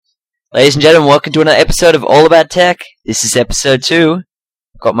Ladies and gentlemen, welcome to another episode of All About Tech. This is episode 2.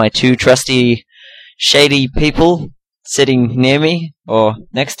 I've got my two trusty, shady people sitting near me, or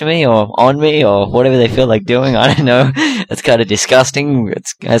next to me, or on me, or whatever they feel like doing. I don't know. It's kind of disgusting. It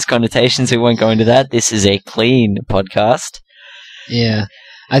has connotations. We won't go into that. This is a clean podcast. Yeah.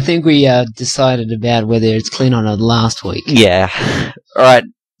 I think we decided about whether it's clean or not last week. Yeah. Alright,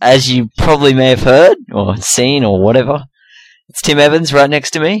 as you probably may have heard, or seen, or whatever, it's Tim Evans right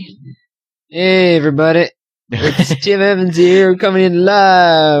next to me. Hey, everybody. It's Tim Evans here, coming in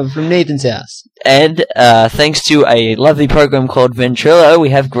live from Nathan's house. And thanks to a lovely program called Ventrilo, we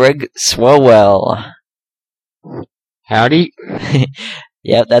have Greg Swellwell. Howdy.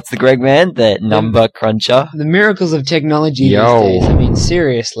 Yep, that's the Greg man, the number cruncher. The miracles of technology these days. I mean,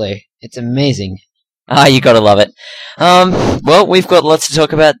 seriously. It's amazing. Ah, you gotta love it. Well, we've got lots to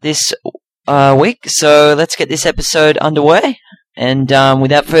talk about this week, so let's get this episode underway. And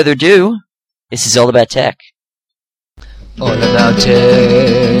without further ado, this is All About Tech. All about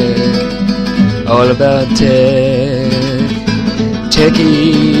tech. All about tech.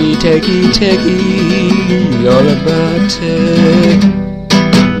 Techie, techie, techie. All about tech.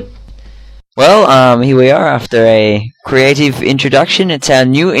 Well, here we are after a creative introduction. It's our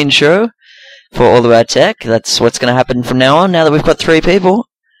new intro for All About Tech. That's what's going to happen from now on. Now that we've got 3 people,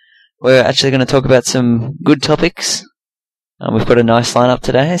 we're actually going to talk about some good topics. We've got a nice lineup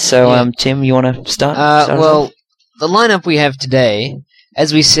today. So, Tim, you want to start? Well, the lineup we have today,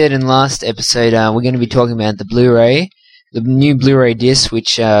 as we said in last episode, we're going to be talking about the Blu-ray, the new Blu-ray disc,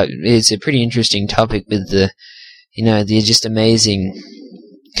 which is a pretty interesting topic with the just amazing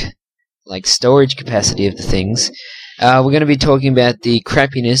storage capacity of the things. We're going to be talking about the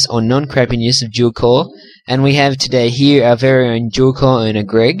crappiness or non-crappiness of dual-core, and we have today here our very own dual-core owner,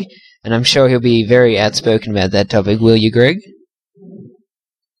 Greg, and I'm sure he'll be very outspoken about that topic. Will you, Greg?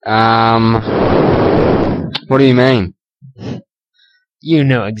 What do you mean? You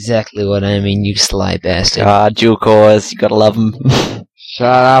know exactly what I mean, you sly bastard. Dual cores, you gotta love them. Shut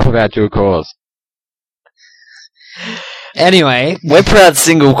up about dual cores. Anyway. We're proud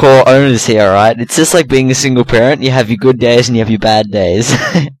single core owners here, right? It's just like being a single parent. You have your good days and you have your bad days.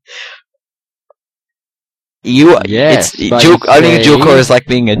 Owning a dual core is like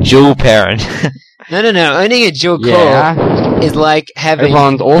being a dual parent. No. Owning a dual core is like having...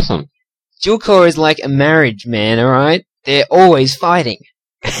 Everyone's awesome. Dual core is like a marriage, man, alright? They're always fighting.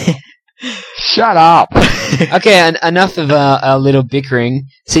 Shut up! Okay, enough of our little bickering.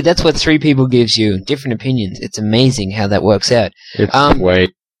 See, that's what 3 people gives you. Different opinions. It's amazing how that works out. It's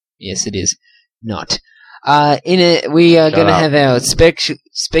wait. Yes, it is. Not. We are going to have our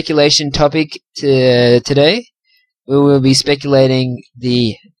speculation topic today. We will be speculating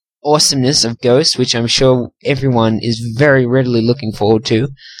the awesomeness of Ghost, which I'm sure everyone is very readily looking forward to.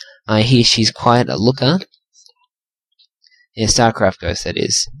 I hear she's quite a looker. Yeah, StarCraft Ghost, that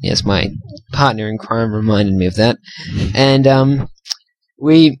is. Yes, my partner in crime reminded me of that. And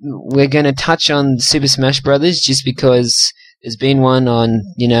we're going to touch on Super Smash Brothers just because there's been one on,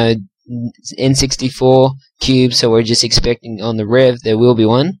 N64 Cube, so we're just expecting on the Rev there will be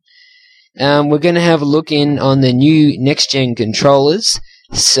one. We're going to have a look in on the new next-gen controllers,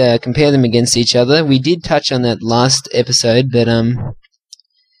 compare them against each other. We did touch on that last episode, but,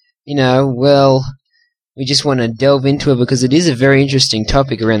 we just want to delve into it because it is a very interesting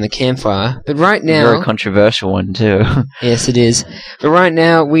topic around the campfire. But right now... A very controversial one, too. Yes, it is. But right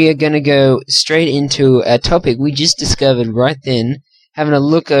now, we are going to go straight into a topic we just discovered right then, having a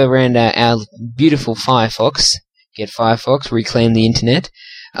look around our beautiful Firefox. Get Firefox, reclaim the internet.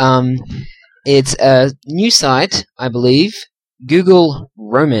 It's a new site, I believe, Google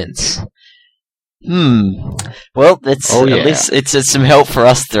Romance. Well, that's at least it's some help for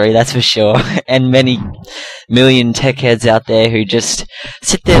us 3, that's for sure. And many million tech heads out there who just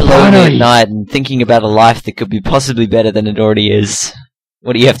sit there lonely at night and thinking about a life that could be possibly better than it already is.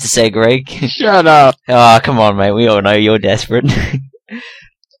 What do you have to say, Greg? Shut up. Oh, come on, mate. We all know you're desperate.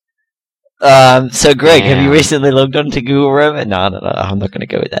 So Greg, have you recently logged on to Google Romance? No, I'm not going to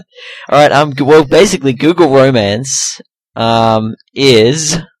go with that. Alright, well, basically, Google Romance,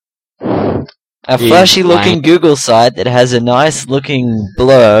 is a flashy-looking Google site that has a nice-looking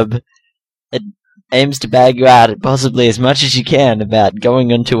blurb that aims to bag you out possibly as much as you can about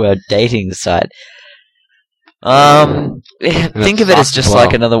going onto a dating site. Think of it as just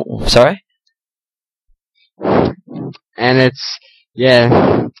like another... Sorry? And it's...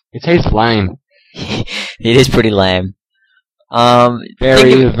 Yeah, it tastes lame. It is pretty lame.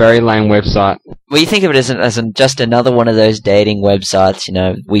 Very lame website. Well, you think of it as just another one of those dating websites,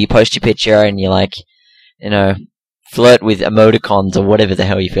 where you post your picture and you're like, flirt with emoticons or whatever the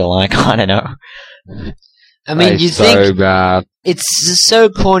hell you feel like. I don't know. I mean, you so think bad. it's so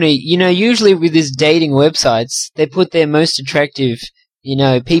corny. You know, usually with these dating websites, they put their most attractive,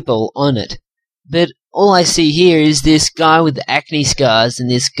 people on it. But all I see here is this guy with acne scars and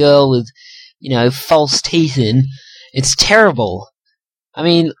this girl with, false teeth in. It's terrible. I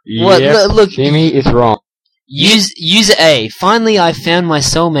mean, look, Jimmy is wrong. User A. Finally, I found my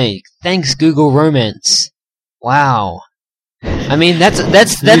soulmate. Thanks, Google Romance. Wow. I mean, that's all. That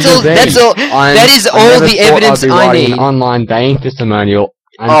is all the evidence I need. An online dating testimonial.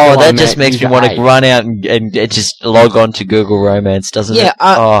 Oh, that just makes me want to run out and just log on to Google Romance, doesn't it?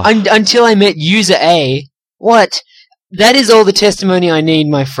 Yeah. Until I met User A. What? That is all the testimony I need,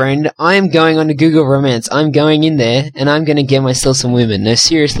 my friend. I am going on to Google Romance. I'm going in there, and I'm going to get myself some women. No,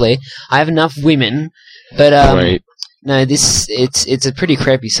 seriously, I have enough women, but Wait. no, it's a pretty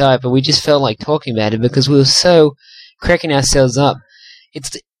crappy site. But we just felt like talking about it because we were so cracking ourselves up.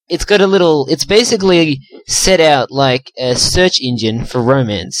 It's got a little. It's basically set out like a search engine for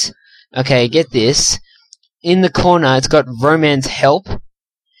romance. Okay, get this. In the corner, it's got romance help.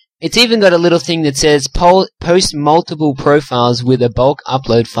 It's even got a little thing that says post multiple profiles with a bulk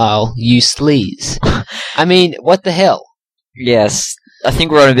upload file, you sleaze. I mean, what the hell? Yes. I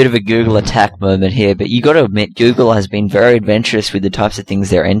think we're on a bit of a Google attack moment here, but you got to admit Google has been very adventurous with the types of things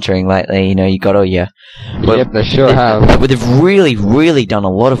they're entering lately. You got all your... Yep, they sure have. But they've really, really done a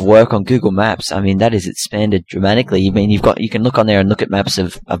lot of work on Google Maps. I mean, that has expanded dramatically. I mean, you can look on there and look at maps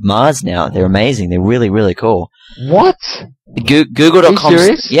of Mars now. They're amazing. They're really, really cool. What? Google.com. Are you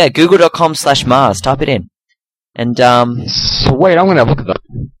serious? Yeah, Google.com/Mars. Type it in. And, Wait, I'm gonna look at that.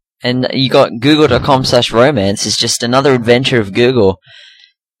 And you got Google.com/romance is just another adventure of Google.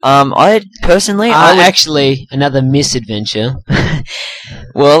 Actually, another misadventure.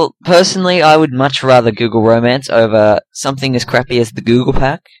 Well, personally, I would much rather Google Romance over something as crappy as the Google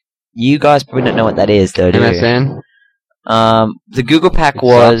Pack. You guys probably don't know what that is, though, do you? MSN? The Google Pack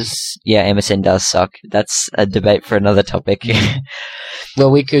was... Yeah, MSN does suck. That's a debate for another topic. Well,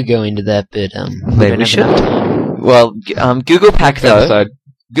 we could go into that, but maybe we should. Well, Google Pack, though...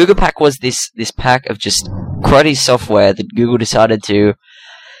 Google Pack was this pack of just cruddy software that Google decided to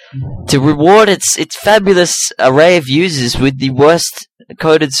reward its fabulous array of users with the worst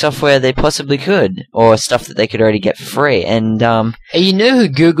coded software they possibly could, or stuff that they could already get for free. And hey, you know who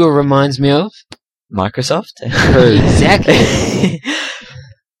Google reminds me of? Microsoft. Exactly.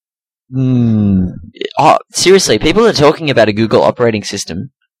 Seriously, people are talking about a Google operating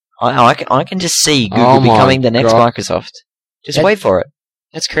system. I can just see Google becoming the next Microsoft. Just wait for it.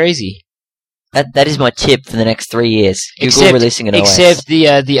 That's crazy. That is my tip for the next 3 years. Google releasing an OS. Except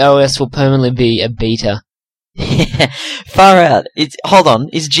the OS will permanently be a beta. Far out. Hold on.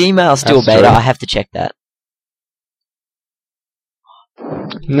 Is Gmail still That's beta? true. I have to check that.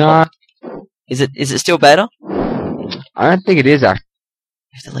 No, Is it still beta? I don't think it is actually.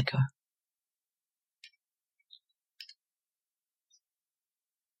 I have to let go.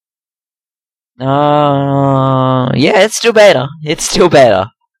 Yeah, it's still beta. It's still beta.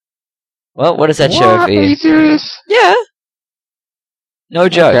 Well, what does that show for Are you serious? Yeah. No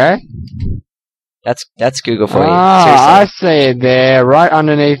joke. Okay. That's Google for you. I Seriously. see it there, right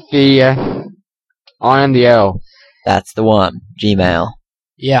underneath the I and the L. That's the one. Gmail.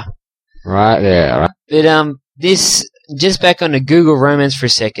 Yeah. Right there. Right. But this just back onto Google Romance for a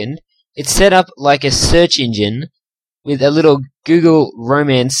second. It's set up like a search engine with a little Google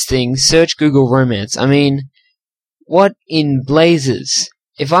Romance thing. Search Google Romance. I mean, what in blazes?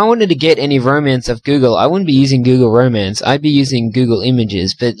 If I wanted to get any romance off Google, I wouldn't be using Google Romance. I'd be using Google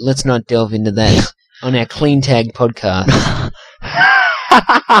Images, but let's not delve into that on our Clean Tag podcast.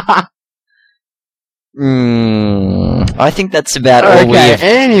 I think that's about all we Okay, have.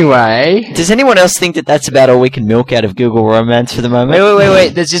 anyway. Does anyone else think that that's about all we can milk out of Google Romance for the moment? Wait.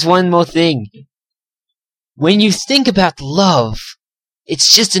 There's just one more thing. When you think about love,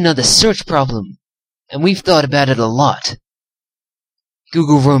 it's just another search problem. And we've thought about it a lot.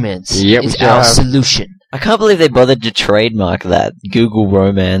 Google Romance is our solution. I can't believe they bothered to trademark that. Google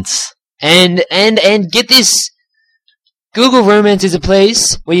Romance. And get this. Google Romance is a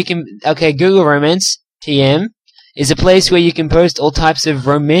place where you can... Okay, Google Romance, TM, is a place where you can post all types of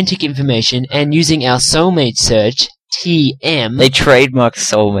romantic information, and using our soulmate search, TM... They trademarked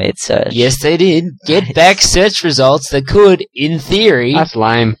soulmate search. Yes, they did. Get back search results that could, in theory... That's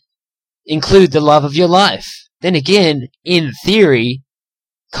lame. ...include the love of your life. Then again, in theory,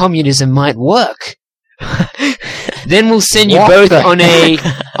 communism might work. Then we'll send you both on a...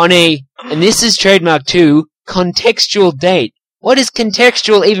 And this is trademark too... contextual date What does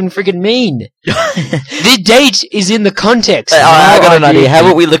contextual even friggin' mean? The date is in the context. I got an idea. How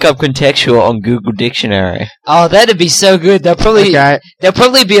about we look up contextual on Google Dictionary? Oh, that'd be so good. There'll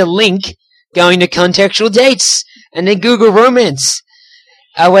probably be a link going to contextual dates and then Google romance.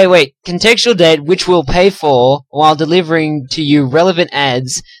 Wait. Contextual date, which we'll pay for while delivering to you relevant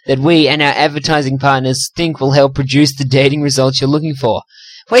ads that we and our advertising partners think will help produce the dating results you're looking for.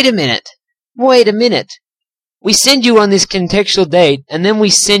 Wait a minute. We send you on this contextual date, and then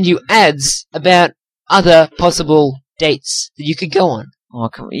we send you ads about other possible dates that you could go on. Oh,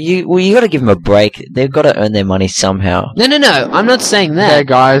 come on. You got to give them a break. They've got to earn their money somehow. No. I'm not saying that. Okay,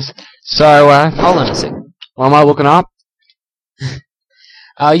 guys. So, hold on a second. What am I looking up?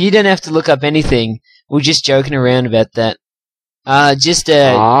 You don't have to look up anything. We're just joking around about that. But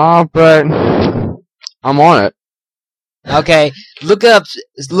I'm on it. Okay, look up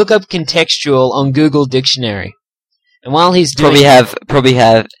contextual on Google Dictionary. And while he's doing probably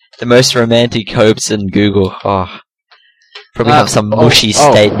have the most romantic hopes in Google. Oh, probably have some mushy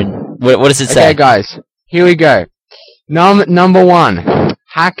statement. What does it say? Okay, guys, here we go. Number 1,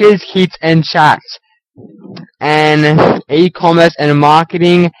 hackers, hits, and chats, and e-commerce and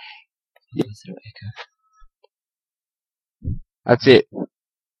marketing. That's it.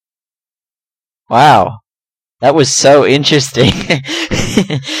 Wow. That was so interesting.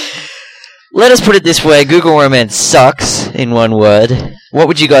 Let us put it this way: Google Romance sucks. In one word, what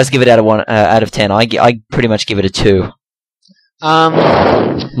would you guys give it out of 10? I pretty much give it a 2.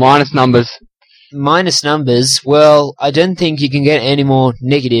 Minus numbers. Minus numbers. Well, I don't think you can get any more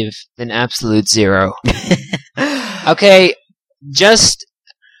negative than absolute 0. Okay,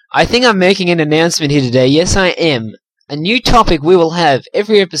 I think I'm making an announcement here today. Yes, I am. A new topic we will have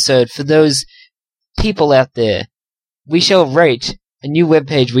every episode for those people out there. We shall rate a new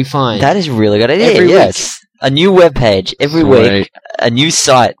webpage we find. That is a really good idea. Yes, a new webpage every week. A new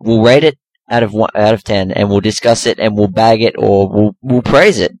site. We'll rate it out of 10, and we'll discuss it, and we'll bag it, or we'll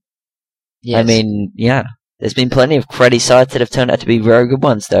praise it. Yes. I mean, yeah. There's been plenty of cruddy sites that have turned out to be very good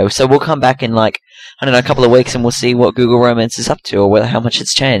ones, though. So we'll come back in, a couple of weeks, and we'll see what Google Romance is up to, or how much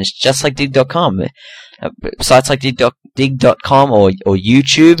it's changed. Just like Dig.com. Sites like Dig.com or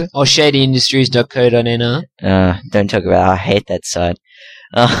YouTube. Or ShadyIndustries.co.nr. Don't talk about it. I hate that site.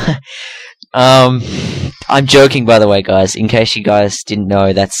 I'm joking, by the way, guys. In case you guys didn't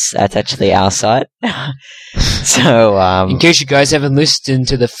know, that's actually our site. So, in case you guys haven't listened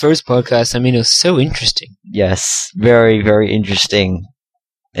to the first podcast, it was so interesting. Yes, very, very interesting.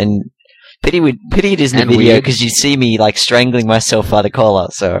 And pity it isn't a video, because you'd see me strangling myself by the collar.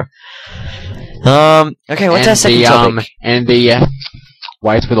 So, okay, what's our second topic? And the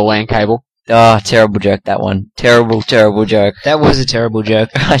waste for the LAN cable. Oh, terrible joke, that one. Terrible joke. That was a terrible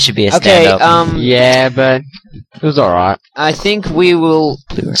joke. I should be a stand-up. Okay, yeah, but it was alright. I think we will,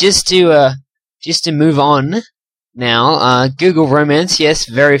 just to move on now, Google Romance, yes,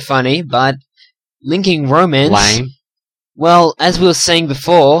 very funny, but linking romance... Lame. Well, as we were saying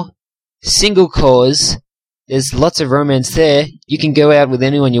before, single cause, there's lots of romance there. You can go out with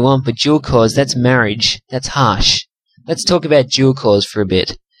anyone you want, but dual cause, that's marriage. That's harsh. Let's talk about dual cause for a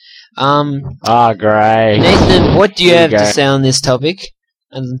bit. Great. Nathan, what do you have to say on this topic?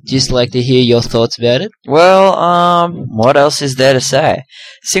 I'd just like to hear your thoughts about it. Well, what else is there to say?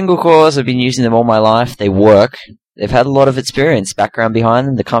 Single cores, I've been using them all my life. They work. They've had a lot of experience, background behind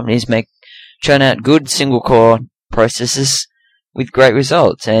them. The companies churn out good single core processes with great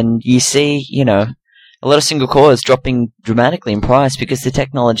results. And you see, a lot of single cores dropping dramatically in price because the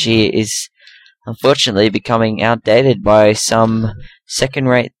technology is unfortunately becoming outdated by some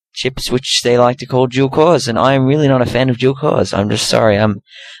second-rate chips, which they like to call dual cores, and I'm really not a fan of dual cores. I'm just sorry.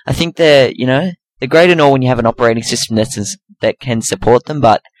 I think they're great and all when you have an operating system that can support them,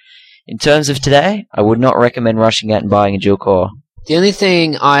 but in terms of today, I would not recommend rushing out and buying a dual core. The only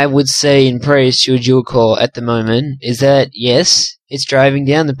thing I would say in praise to a dual core at the moment is that, yes, it's driving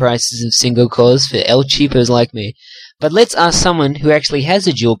down the prices of single cores for El Cheapos like me. But let's ask someone who actually has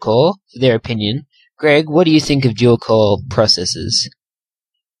a dual core for their opinion. Greg, what do you think of dual core processors?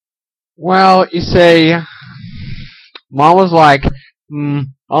 Well, you see, mine was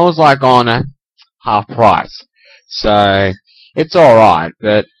on a half price, so it's alright,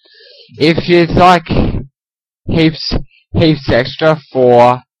 but if you'd like heaps extra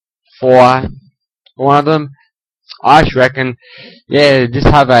for one of them, I should reckon, just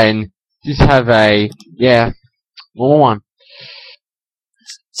have a normal one.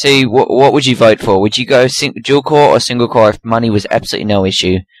 See, what would you vote for? Would you go dual core or single core if money was absolutely no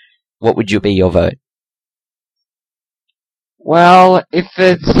issue? What would be your vote? Well, if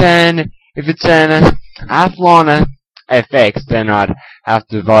it's an Athlon FX, then I'd have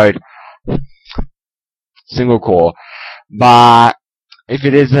to vote single core. But if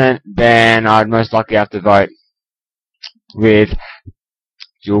it isn't, then I'd most likely have to vote with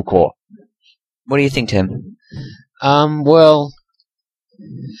dual core. What do you think, Tim? Well,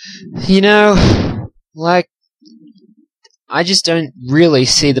 like, I just don't really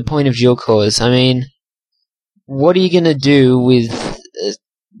see the point of dual cores. I mean, what are you gonna do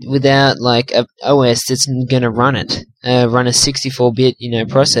without like a OS that's gonna run it? Run a 64-bit,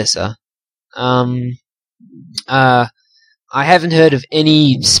 processor. I haven't heard of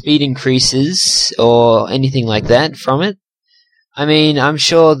any speed increases or anything like that from it. I mean, I'm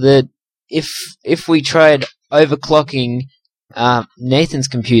sure that if we tried overclocking Nathan's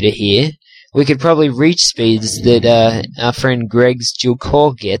computer here, we could probably reach speeds that our friend Greg's dual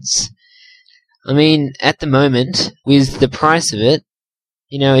core gets. I mean, at the moment, with the price of it,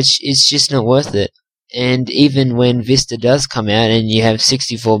 it's just not worth it. And even when Vista does come out and you have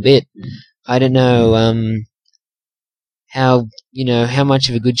 64-bit, I don't know how much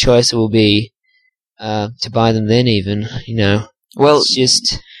of a good choice it will be to buy them then. Even Well, it's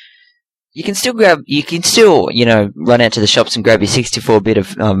just you can still run out to the shops and grab your 64-bit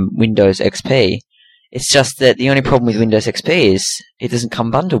of Windows XP. It's just that the only problem with Windows XP is it doesn't come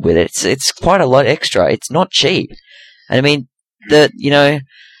bundled with it. It's quite a lot extra. It's not cheap. And I mean, the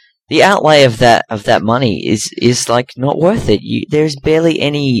outlay of that money is like not worth it. There's barely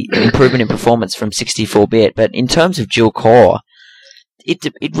any improvement in performance from 64-bit, but in terms of dual core,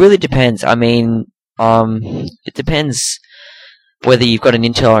 it really depends. I mean, it depends whether you've got an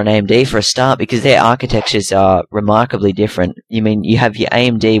Intel or an AMD for a start, because their architectures are remarkably different. You mean you have your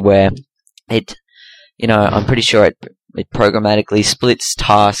AMD where I'm pretty sure it programmatically splits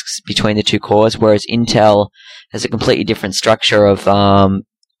tasks between the two cores, whereas Intel has a completely different structure of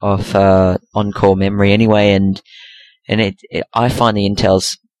on-core memory anyway, and I find the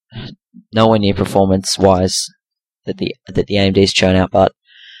Intel's nowhere near performance-wise that the AMD's churn out, but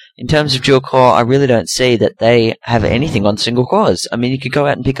in terms of dual core, I really don't see that they have anything on single cores. I mean, you could go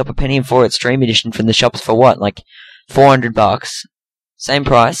out and pick up a Pentium 4 Extreme Edition from the shops for what, like $400, same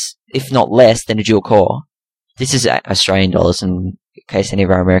price, if not less than a dual core. This is Australian dollars, in case any of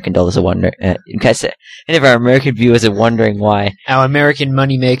our American dollars are wondering. In case any of our American viewers are wondering why. Our American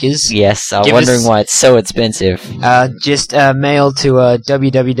moneymakers. Yes, are wondering why it's so expensive. Just mail to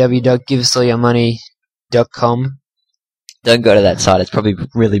www.giveusallyourmoney.com. Don't go to that site. It's probably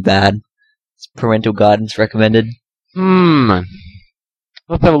really bad. It's parental guidance recommended. Let's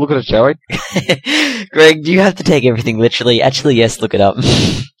have a look at it, shall we? Greg, do you have to take everything literally? Actually, yes, look it up.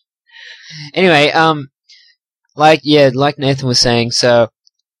 Anyway, like Nathan was saying, so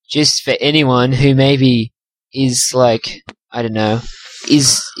just for anyone who maybe is like, I don't know,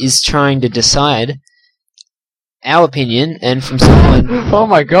 is trying to decide our opinion, and from someone... Oh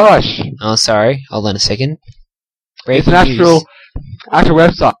my gosh! Oh, sorry. Hold on a second. It's an actual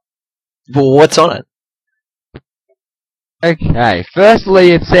website. Well, what's on it? Okay, firstly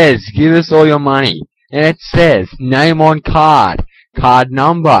it says, give us all your money. And it says, name on card, card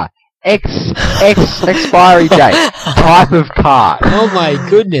number, expiry date, type of card. Oh my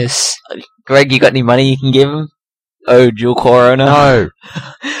goodness. Greg, you got any money you can give him? Oh, dual core owner? No.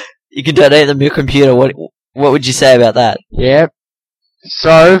 You can donate them your computer. What would you say about that? Yep.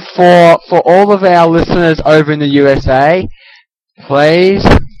 So, for all of our listeners over in the USA, please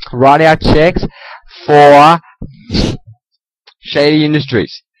write out checks for Shady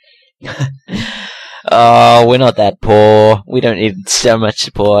Industries. Oh, we're not that poor. We don't need so much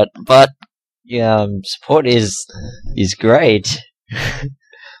support, but support is great.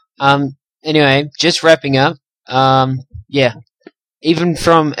 Anyway, just wrapping up. Even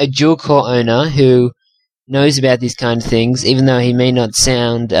from a dual core owner who knows about these kind of things, even though he may not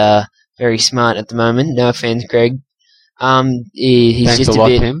sound very smart at the moment. No offense, Greg. He's Thanks just a lot,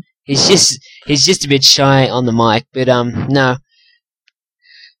 Tim. He's just a bit shy on the mic, but no.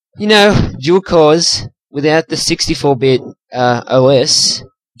 Dual cores without the 64-bit OS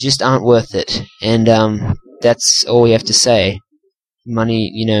just aren't worth it, and that's all we have to say.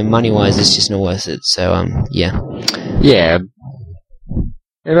 Money-wise, it's just not worth it. So yeah. Yeah.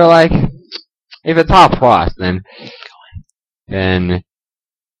 If it's half price, then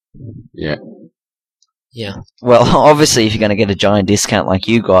yeah. Yeah. Well, obviously, if you're going to get a giant discount like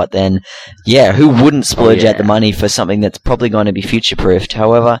you got, then yeah, who wouldn't splurge out the money for something that's probably going to be future-proofed?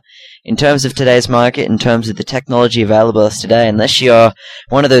 However, in terms of today's market, in terms of the technology available to us today, unless you're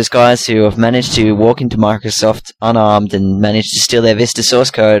one of those guys who have managed to walk into Microsoft unarmed and managed to steal their Vista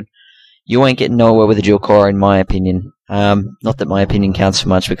source code, you ain't getting nowhere with a dual core, in my opinion. Not that my opinion counts for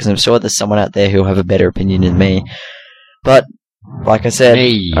much, because I'm sure there's someone out there who'll have a better opinion than me. But like I said,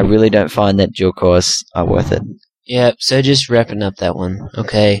 Me. I really don't find that dual cores are worth it. Yeah, so just wrapping up that one.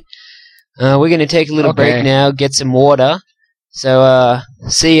 Okay. We're going to take a little break now, get some water. So,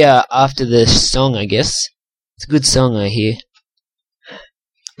 see ya after the song, I guess. It's a good song, I hear.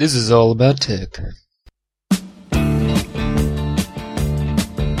 This is all about tech.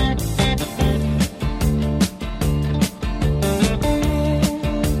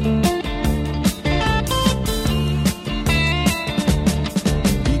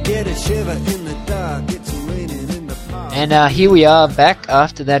 And here we are back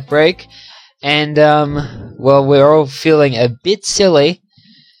after that break. And, well, we're all feeling a bit silly.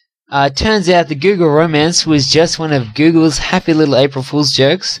 Turns out the Google romance was just one of Google's happy little April Fool's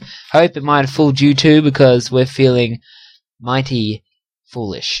jokes. Hope it might have fooled you too, because we're feeling mighty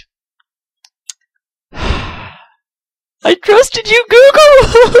foolish. I trusted you,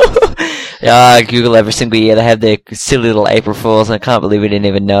 Google! Yeah, Google every single year, they have their silly little April Fools, and I can't believe we didn't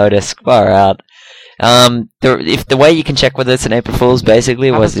even notice. Far out. If the way you can check whether it's an April Fool's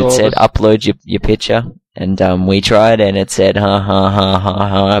basically was it said upload your picture, and we tried, and it said ha ha ha ha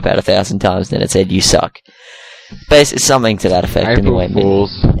ha about 1,000 times, then it said you suck. Basically, something to that effect. April anyway.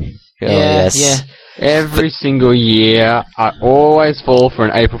 Fools. Yes. Yeah. Every single year, I always fall for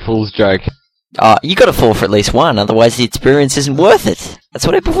an April Fool's joke. You gotta fall for at least one, otherwise the experience isn't worth it. That's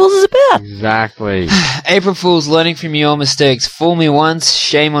what April Fool's is about. Exactly. April Fools, learning from your mistakes. Fool me once,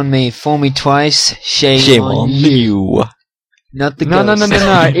 shame on me. Fool me twice, shame on you. Not the ghost.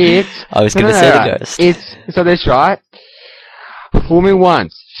 No. It's... I was gonna say the ghost. So that's right. Fool me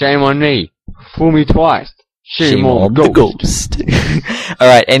once, shame on me. Fool me twice, shame on the ghost.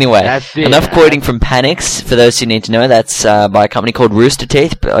 Alright, anyway. That's it. Enough quoting from Panics. For those who need to know, that's by a company called Rooster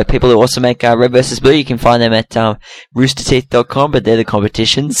Teeth. People who also make Red vs. Blue, you can find them at roosterteeth.com, but they're the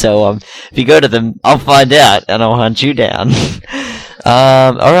competition. So if you go to them, I'll find out and I'll hunt you down.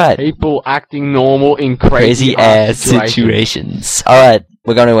 Alright. People acting normal in crazy ass situations. Alright,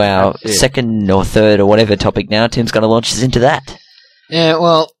 we're going to our second or third or whatever topic now. Tim's going to launch us into that. Yeah,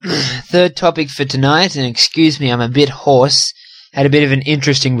 well, third topic for tonight, and excuse me, I'm a bit hoarse. Had a bit of an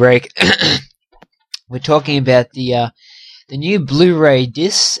interesting break. We're talking about the new Blu-ray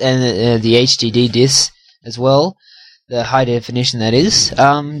discs and the HDD discs as well, the high definition that is.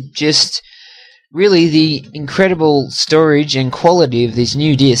 Just really the incredible storage and quality of these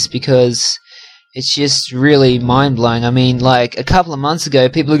new discs, because it's just really mind-blowing. I mean, like a couple of months ago,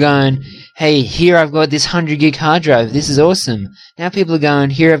 people are going, hey, here I've got this 100 gig hard drive, this is awesome. Now people are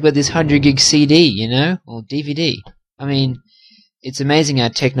going, here I've got this 100 gig CD, you know, or DVD. I mean, it's amazing how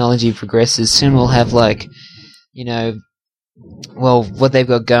technology progresses. Soon we'll have, like, you know, well, what they've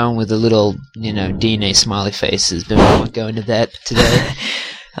got going with the little, you know, DNA smiley faces, but we won't go into that today.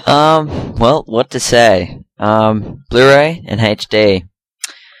 Well, what to say? Blu-ray and HD.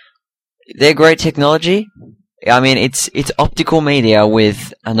 They're great technology. I mean, it's optical media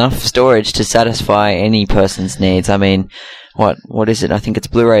with enough storage to satisfy any person's needs. I mean, what is it? I think it's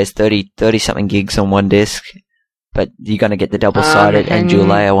Blu-ray is 30-something gigs on one disc. But you're going to get the double-sided and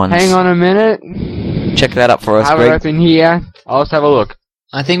dual-layer ones. Hang on a minute. Check that up for us, Greg. Greg. Have it open here. I'll just have a look.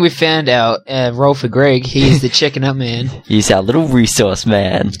 I think we found our role for Greg. He's the checking up man. He's our little resource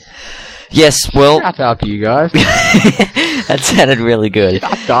man. Yes, well... Shut up, you guys. That sounded really good.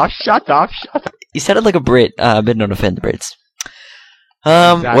 Shut up. You sounded like a Brit, but not offend the Brits.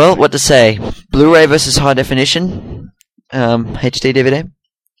 Exactly. Well, what to say? Blu-ray versus high definition. HD DVD.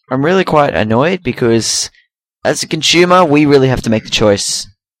 I'm really quite annoyed because... as a consumer, we really have to make the choice.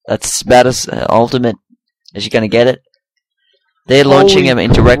 That's about as ultimate as you're going to get it. They're launching them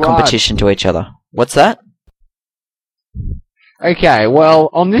in direct competition to each other. What's that? Okay,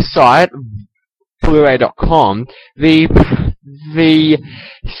 well, on this site, Blu-ray.com, the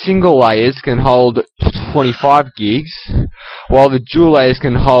single layers can hold 25 gigs, while the dual layers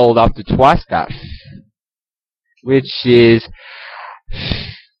can hold up to twice that, which is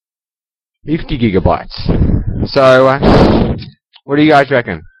 50 gigabytes. So, what do you guys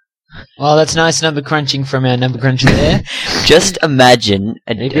reckon? Well, that's nice number crunching from our number cruncher there. Just imagine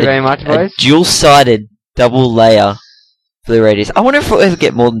Thank you very much, a boys. dual-sided double-layer Blu-ray disc. I wonder if we'll ever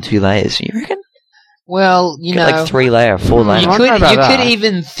get more than 2 layers. You reckon? Well, you know, like 3 layer, 4 layer. You could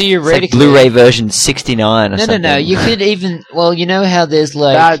even theoretically it's like Blu-ray version 69 or something. No. You could even, well, you know how there's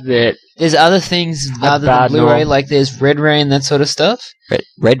like That's it. there's other things other than Blu-ray, like there's Red Ray and that sort of stuff.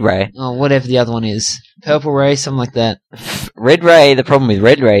 Red Ray. Oh, whatever the other one is, Purple Ray, something like that. Red Ray. The problem with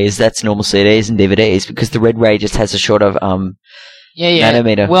Red Ray is that's normal CDs and DVDs because the Red Ray just has a short of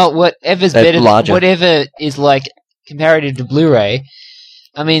nanometer. Well, whatever's better, larger. Whatever is like comparative to Blu-ray.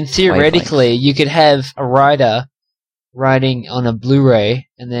 I mean, theoretically, you could have a writer writing on a Blu-ray,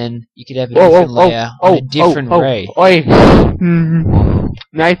 and then you could have a different layer on a different ray. Oi.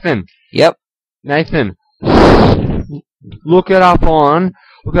 Nathan. Yep. Nathan. Look it up on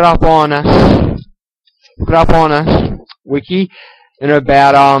a wiki, and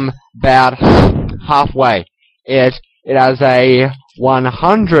about halfway. It has a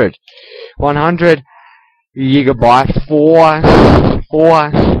 100 gigabyte 4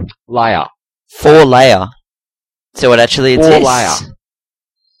 layer. 4 layer. So it actually exists. 4 layer.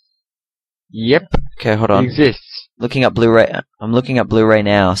 Yep. Okay, hold It on. exists. Looking up Blu-ray. I'm looking up Blu-ray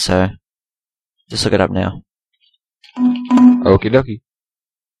now, so just look it up now. Okie dokie.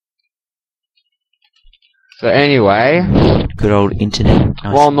 So anyway, Good old internet.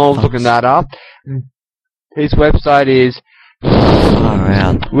 Nice while Noel's folks. looking that up, his website is Far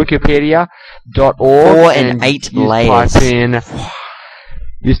out. wikipedia.org. 4 and 8 layers.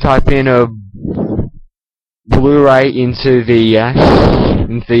 Just type in a Blu-ray into the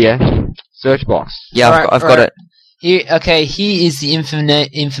search box. Yeah, I've got it. Here is the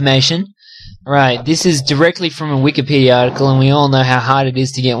information. Right, this is directly from a Wikipedia article, and we all know how hard it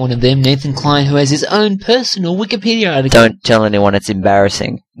is to get one of them. Nathan Klein, who has his own personal Wikipedia article. Don't tell anyone, it's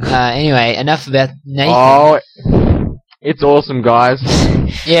embarrassing. Anyway, enough about Nathan. Oh, it's awesome, guys.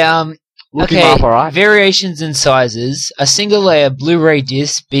 Yeah, Look him up, alright? Variations in sizes. A single-layer Blu-ray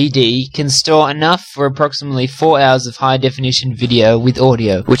disc, BD, can store enough for approximately 4 hours of high-definition video with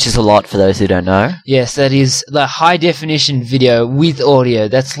audio. Which is a lot for those who don't know. Yes, that is the high-definition video with audio.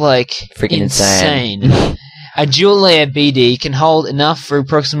 That's like Freaking insane. A dual-layer BD can hold enough for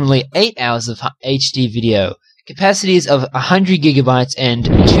approximately 8 hours of HD video. Capacities of 100 gigabytes and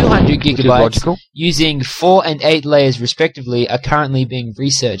 200 Which is gigabytes logical. using 4 and 8 layers respectively are currently being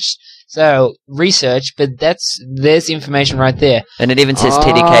researched. So, research, but there's information right there. And it even says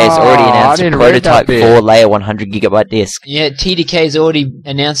TDK has already announced a I didn't read prototype that bit. 4-layer 100 gigabyte disc. Yeah, TDK's already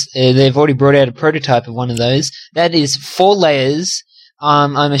announced, they've already brought out a prototype of one of those. That is 4 layers,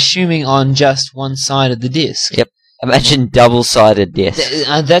 I'm assuming on just one side of the disc. Yep. Imagine double-sided disc.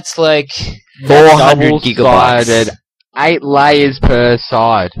 That's like... 400 gigabytes. Double-sided, 8 layers per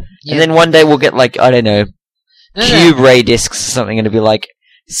side. Yeah. And then one day we'll get like, I don't know, No, cube ray discs or something, and it'll be like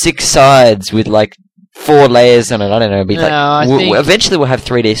 6 sides with like 4 layers on it. I don't know. It'll be No, like, I think- eventually we'll have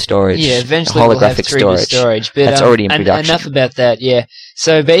 3D storage. Yeah, eventually we'll have holographic 3D storage. But, That's already in production. Enough about that, yeah.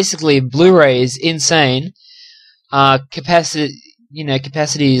 So basically, Blu-ray is insane. Capacity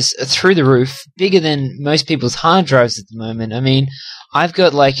is through the roof, bigger than most people's hard drives at the moment. I mean, I've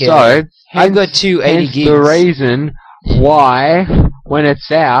got like So, I've got 280 hence gigs. the reason why, when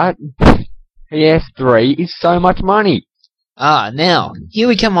it's out, PS3 is so much money. Now, here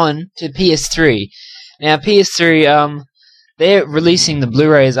we come on to PS3. Now, PS3, they're releasing the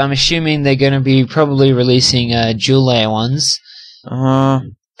Blu-rays. I'm assuming they're going to be probably releasing dual layer ones. Dual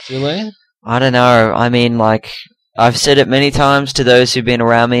layer? I don't know. I mean, like, I've said it many times to those who've been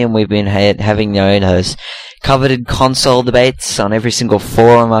around me, and we've been having, those coveted console debates on every single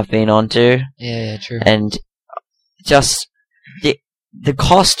forum I've been onto. Yeah, true. And just the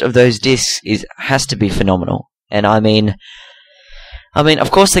cost of those discs has to be phenomenal. And I mean, of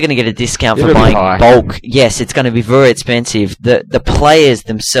course they're going to get a discount for It'll be buying high. bulk. Yes, it's going to be very expensive. The players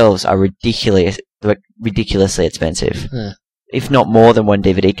themselves are ridiculously expensive. Huh. If not more than when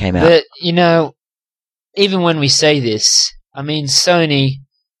DVD came out. But, even when we say this, I mean, Sony,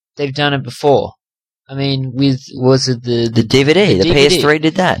 they've done it before. I mean, was it the DVD, the DVD? PS3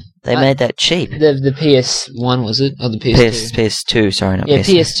 did that. They made that cheap. The PS1, was it? Or the PS2? PS2, sorry, not Yeah,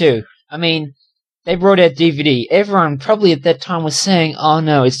 PS3. PS2. I mean, they brought out DVD. Everyone probably at that time was saying, oh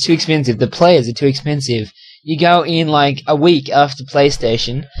no, it's too expensive. The players are too expensive. You go in like a week after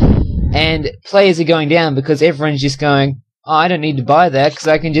PlayStation, and players are going down because everyone's just going, oh, I don't need to buy that because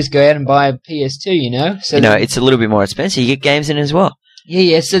I can just go out and buy a PS2, So it's a little bit more expensive. You get games in as well.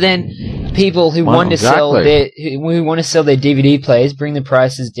 Yeah. So then, people who Well, want to exactly. who want to sell their DVD players bring the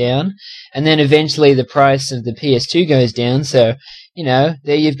prices down, and then eventually the price of the PS2 goes down. So there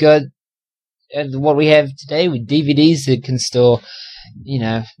you've got what we have today with DVDs that can store,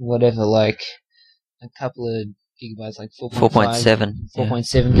 whatever, like a couple of gigabytes, like 4.5, 4.7.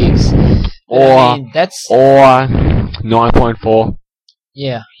 4.7 gigs. But, Or- I mean, that's Or 9.4.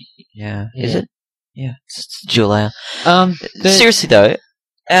 yeah. Yeah. Is it? Yeah. It's dual layer. But, Seriously though,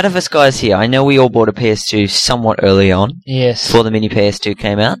 out of us guys here, I know we all bought a PS2 somewhat early on, yes. before the mini PS2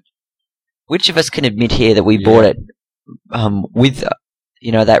 came out. Which of us can admit here that we bought it with,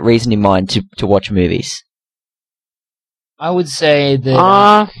 that reason in mind to watch movies? I would say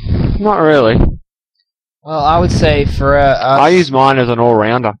that. Not really. Well, I would say for us, I use mine as an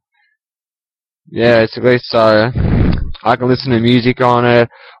all-rounder. Yeah, basically, so I can listen to music on it,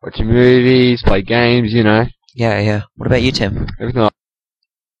 watch movies, play games, you know. Yeah. What about you, Tim? Everything like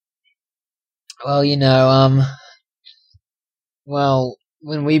Well,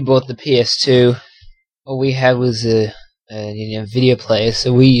 when we bought the PS2, all we had was a video player,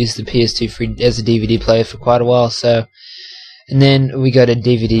 so we used the PS2 as a DVD player for quite a while. So, and then we got a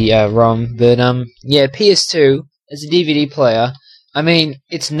DVD ROM. But PS2 as a DVD player. I mean,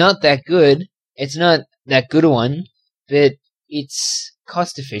 it's not that good. It's not that good a one, but it's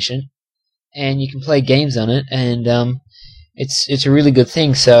cost efficient, and you can play games on it, and it's a really good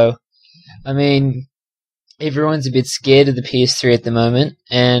thing. So, I mean, everyone's a bit scared of the PS3 at the moment,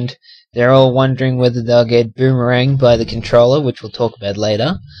 and they're all wondering whether they'll get boomeranged by the controller, which we'll talk about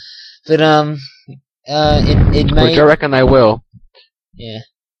later. But it may. which I reckon they will. Yeah,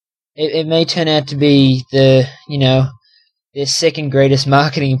 it may turn out to be their second greatest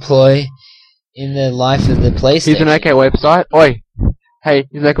marketing ploy in the life of the PlayStation. Here's an okay website. Oi, hey,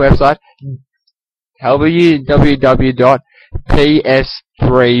 here's an okay website.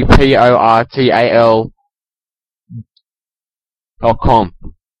 www.ps3portal.com.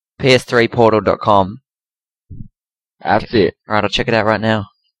 PS3portal.com. That's it. Alright, I'll check it out right now.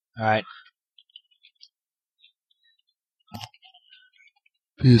 Alright.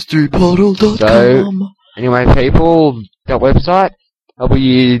 PS3portal.com. Anyway, people, that website,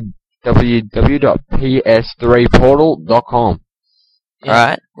 www.ps3portal.com. Yeah.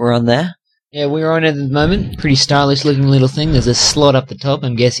 Alright, we're on there. Yeah, we're on it at the moment. Pretty stylish looking little thing. There's a slot up the top.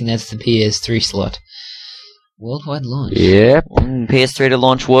 I'm guessing that's the PS3 slot. Worldwide launch. Yep. PS3 to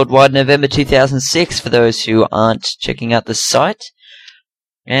launch worldwide November 2006 for those who aren't checking out the site.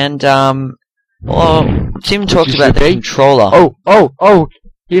 And, Tim talked about the controller. Oh,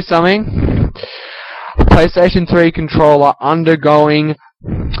 here's something. PlayStation 3 controller undergoing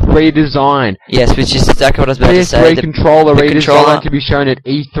redesign. Yes, which is exactly what I was about to say. PS3 controller redesign to be shown at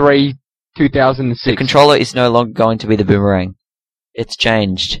E3 2006. The controller is no longer going to be the boomerang. It's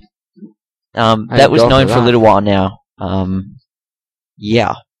changed. That was known for a little while now.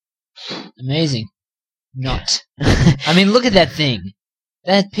 Yeah. Amazing. Not. I mean, look at that thing.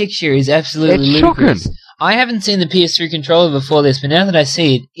 That picture is absolutely It's ludicrous. shocking. I haven't seen the PS3 controller before this, but now that I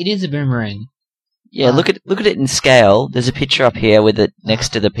see it, it is a boomerang. Yeah, look at it in scale. There's a picture up here with it next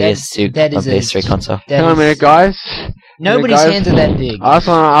to the PS2 that is PS3 console. Hang on a minute, guys. Nobody's hands are that big. I just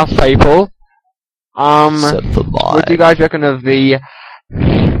want to ask people, what do you guys reckon of the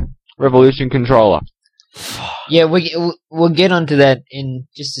Revolution controller? Yeah, we'll get onto that in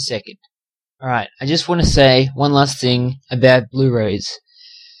just a second. Alright, I just want to say one last thing about Blu-rays.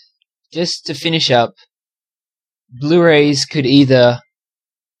 Just to finish up, Blu-rays could either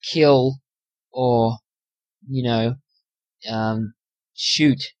kill or,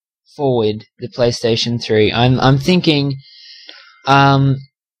 shoot forward the PlayStation 3. I'm thinking,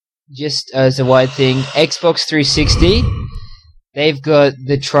 just as a wide thing, Xbox 360, they've got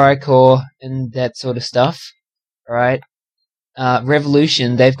the tri-core and that sort of stuff, right?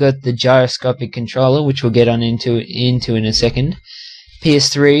 Revolution, they've got the gyroscopic controller, which we'll get on into in a second.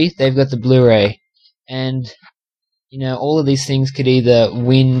 PS3, they've got the Blu-ray, and all of these things could either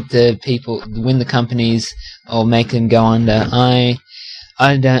win the companies, or make them go under. I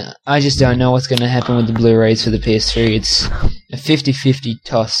just don't know what's going to happen with the Blu-rays for the PS3. It's a 50-50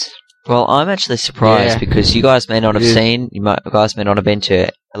 toss. Well, I'm actually surprised because you guys may not have seen, you guys may not have been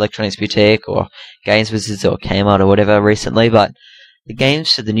to Electronics Boutique or Games Wizards or Kmart or whatever recently, but the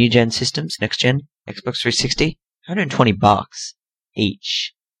games for the new gen systems, next gen, Xbox 360, $120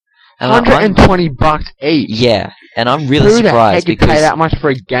 each. And $120 each. Yeah, and I'm really surprised because you pay that much for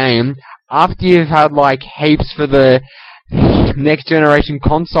a game after you've had heaps for the next generation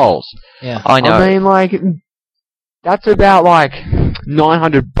consoles. Yeah, I know. I mean, that's about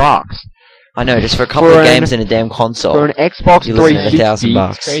 $900. I know, just for a couple of games and a damn console. For an Xbox 360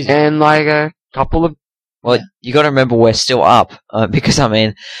 $1,000 crazy. and a couple of. Well, you got to remember we're still up because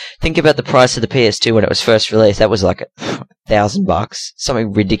think about the price of the PS2 when it was first released. That was $1,000,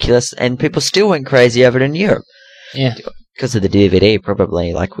 something ridiculous, and people still went crazy over it in Europe. Yeah, because of the DVD,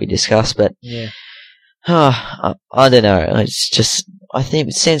 probably, like we discussed. But yeah, I don't know. It's just, I think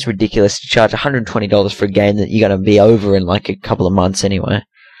it seems ridiculous to charge $120 for a game that you're going to be over in a couple of months anyway.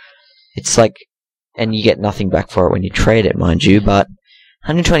 It's and you get nothing back for it when you trade it, mind you, but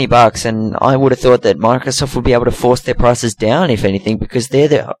 $120, and I would have thought that Microsoft would be able to force their prices down, if anything, because they're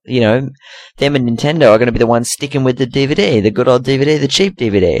them and Nintendo are going to be the ones sticking with the DVD, the good old DVD, the cheap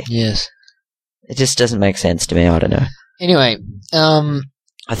DVD. yes. It just doesn't make sense to me. I don't know. Anyway,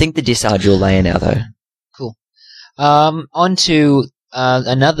 I think the discs are dual layer now, though. Cool. On to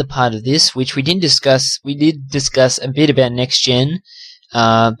another part of this, which we didn't discuss. We did discuss a bit about next gen,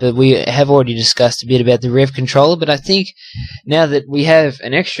 but we have already discussed a bit about the Rev controller. But I think now that we have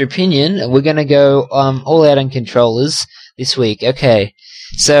an extra opinion, we're going to go all out on controllers this week. Okay,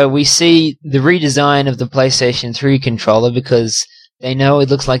 so we see the redesign of the PlayStation 3 controller because they know it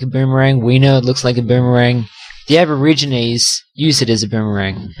looks like a boomerang. We know it looks like a boomerang. The Aborigines use it as a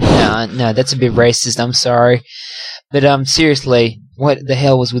boomerang. No, that's a bit racist. I'm sorry. But seriously, what the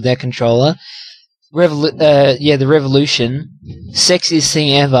hell was with that controller? The Revolution, sexiest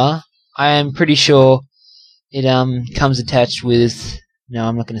thing ever. I am pretty sure it comes attached with. No,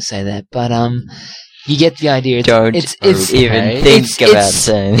 I'm not going to say that. But you get the idea. Don't even think about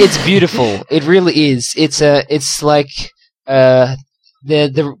saying. It's beautiful. It really is. It's like the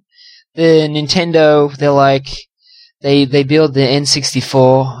Nintendo. They're like they build the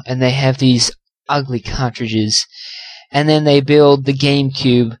N64 and they have these ugly cartridges. And then they build the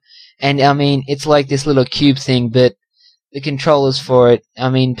GameCube, and I mean, it's like this little cube thing, but the controllers for it, I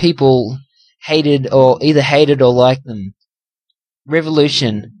mean, people either hated or liked them.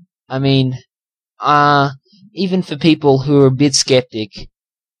 Revolution, I mean, even for people who are a bit skeptic,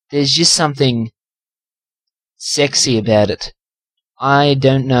 there's just something sexy about it. I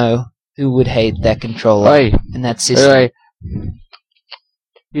don't know who would hate that controller and that system.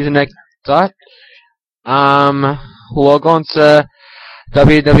 Here's the next site. Log on to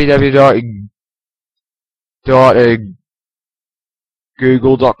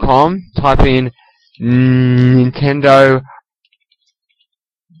www.google.com, type in Nintendo,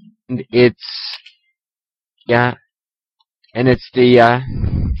 and it's the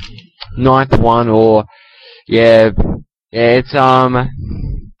ninth one, or it's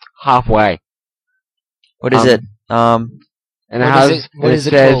halfway. What is it? What is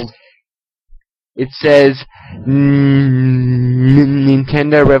it called? It says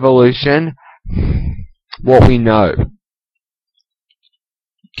Nintendo Revolution, what we know.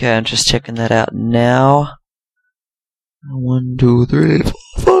 Okay, I'm just checking that out now. 1, 2, 3, 4,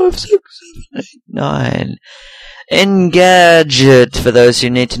 5, 6, 7, 8, 9. Engadget, for those who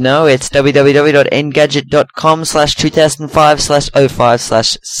need to know, it's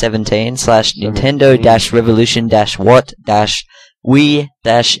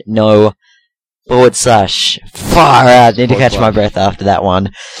 /far out. Need to catch my breath after that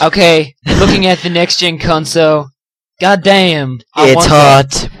one. Okay, looking at the next gen console, goddamn, it's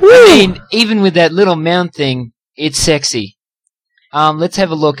hot. I mean, even with that little mount thing, it's sexy. Let's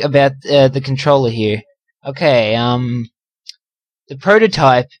have a look about the controller here. Okay, the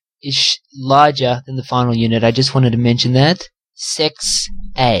prototype is larger than the final unit. I just wanted to mention that. Sex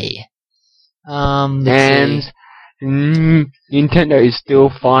A. Nintendo is still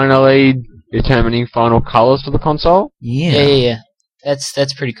finally determining final colors for the console. Yeah.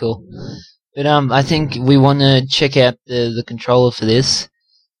 That's pretty cool. But I think we want to check out the controller for this.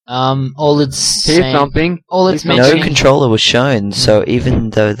 All it's mentioning. No controller was shown, so even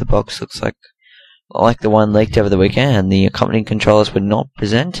though the box looks like the one leaked over the weekend, the accompanying controllers were not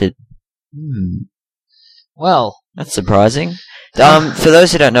presented. Well, that's surprising. For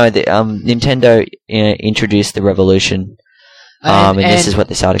those who don't know, Nintendo introduced the Revolution. And this is what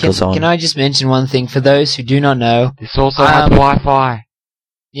this article's on. Can I just mention one thing for those who do not know? This also has Wi-Fi.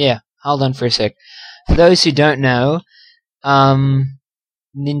 Yeah, hold on for a sec. For those who don't know,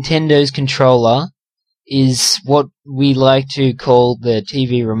 Nintendo's controller is what we like to call the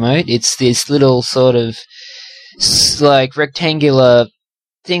TV remote. It's this little sort of like rectangular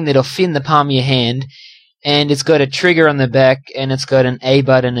thing that'll fit in the palm of your hand, and it's got a trigger on the back, and it's got an A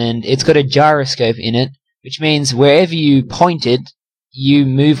button, and it's got a gyroscope in it, which means wherever you point it, you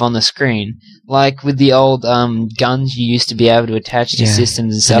move on the screen. Like with the old guns you used to be able to attach to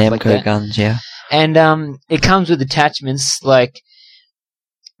systems and stuff like that. Guns, yeah. And it comes with attachments, like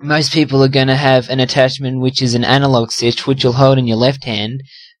most people are going to have an attachment which is an analog stick, which you'll hold in your left hand.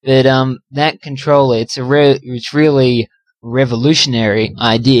 But that controller, it's really revolutionary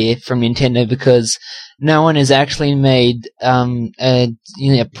idea from Nintendo, because no one has actually made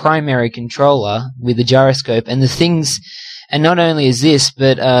a primary controller with a gyroscope. And the things, and not only is this,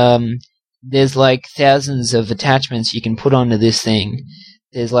 but there's like thousands of attachments you can put onto this thing.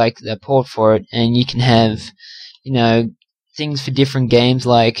 There's like a port for it, and you can have, things for different games.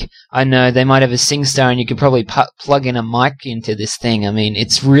 Like, I know they might have a SingStar, and you could probably plug in a mic into this thing. I mean,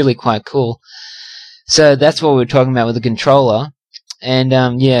 it's really quite cool. So that's what we're talking about with the controller. And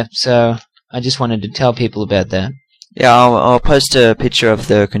so I just wanted to tell people about that. Yeah, I'll post a picture of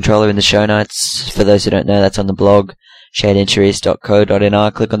the controller in the show notes. For those who don't know, that's on the blog,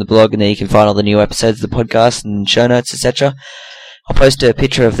 shadeinjuries.co.nr. Click on the blog, and then you can find all the new episodes of the podcast and show notes, etc. I'll post a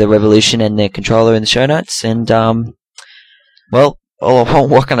picture of the Revolution and the controller in the show notes. And well,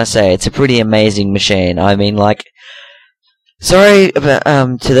 what can I say? It's a pretty amazing machine. I mean, like, sorry about,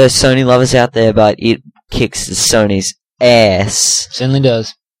 to those Sony lovers out there, but it kicks Sony's ass. Certainly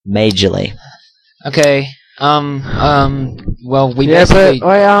does. Majorly. Okay. Well, we Yeah, basically.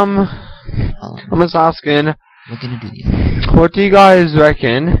 but I'm just asking, We're gonna do this. what do you guys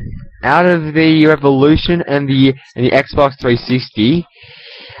reckon out of the Revolution and the Xbox 360?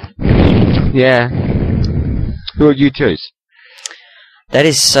 Yeah, who would you choose? That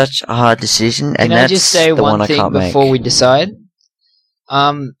is such a hard decision, and Can I that's just say the one one I thing can't before make. we decide?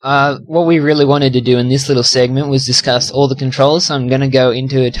 What we really wanted to do in this little segment was discuss all the controllers, so I'm going to go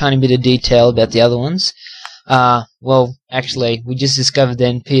into a tiny bit of detail about the other ones. Well, actually, we just discovered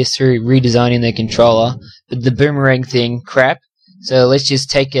then PS3 redesigning their controller, but the boomerang thing, crap. So let's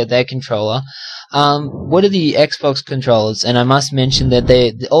just take out that controller. What are the Xbox controllers? And I must mention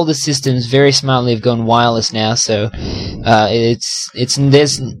that all the systems very smartly have gone wireless now, so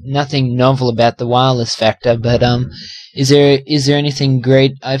there's nothing novel about the wireless factor, but is there anything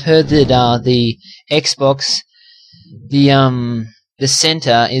great? I've heard that the Xbox, the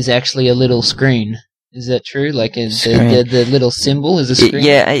center is actually a little screen. Is that true? Like the little symbol is a screen?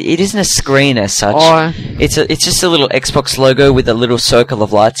 Yeah, it isn't a screen as such. Oh, It's just a little Xbox logo with a little circle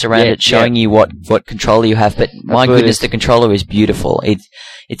of lights around it showing you what controller you have. But my goodness, the controller is beautiful.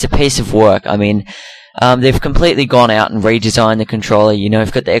 It's a piece of work. I mean, they've completely gone out and redesigned the controller. You know,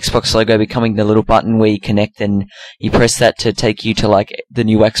 you've got the Xbox logo becoming the little button where you connect and you press that to take you to like the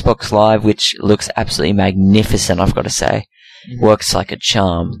new Xbox Live, which looks absolutely magnificent, I've got to say. Mm-hmm. Works like a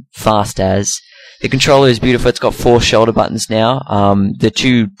charm. Fast as. The controller is beautiful. It's got 4 shoulder buttons now. The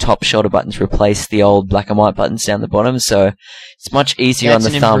 2 top shoulder buttons replace the old black and white buttons down the bottom, so it's much easier That's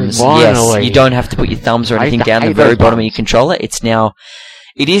on the an thumbs. improvement. Yes, Finally. you don't have to put your thumbs or anything down the hate very those bottom of buttons. your controller. It's now,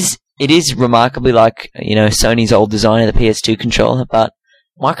 it is remarkably like, you know, Sony's old design of the PS2 controller, but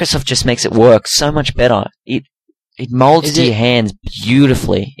Microsoft just makes it work so much better. It molds to your hands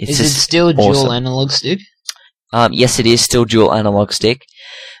beautifully. It's Is it just still dual awesome. analog stick? Yes, it is still dual analog stick.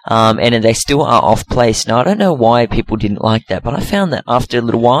 And they still are off place. Now, I don't know why people didn't like that, but I found that after a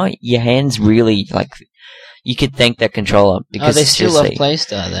little while, your hands really, like, you could thank that controller. Because They're still seriously- off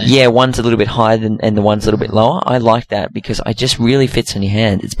place, are they? Yeah, one's a little bit higher and the one's a little bit lower. I like that because it just really fits on your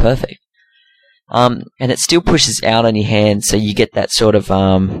hand. It's perfect. And it still pushes out on your hand, so you get that sort of,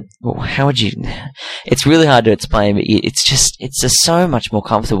 well, how would you, it's really hard to explain, but it's just so much more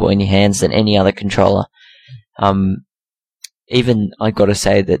comfortable in your hands than any other controller. Even I got to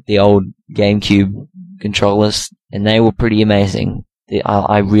say that the old GameCube controllers, and they were pretty amazing.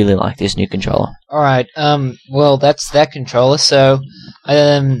 I really like this new controller. All right. Well, that's that controller. So,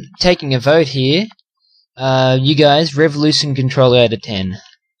 taking a vote here. You guys, Revolution controller out of 10.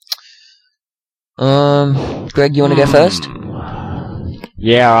 Greg, you want to go first?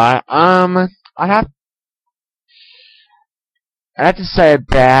 Yeah, I'd have to say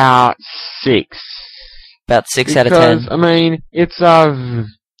about 6. About 6 out of 10. Because, I mean, it's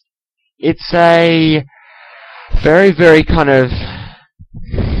a very, very kind of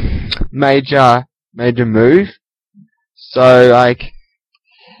major move. So, like,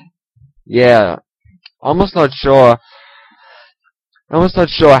 yeah, I'm almost not sure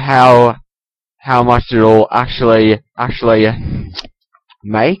how much it'll actually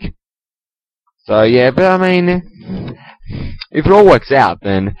make. So, yeah, but I mean, if it all works out,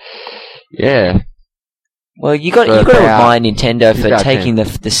 then, yeah. Well, you got to remind Nintendo for taking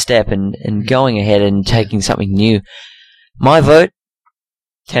the step and going ahead and taking something new. My vote,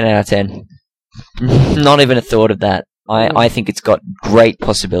 10 out of 10. Not even a thought of that. I think it's got great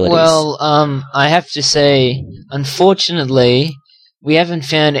possibilities. Well, I have to say, unfortunately, we haven't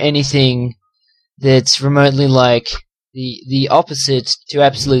found anything that's remotely like the opposite to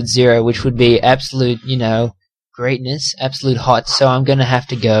Absolute Zero, which would be absolute, greatness, absolute hot. So I'm going to have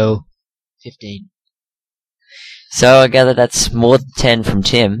to go 15. So I gather that's more than 10 from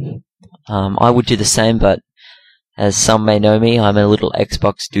Tim. I would do the same, but as some may know me, I'm a little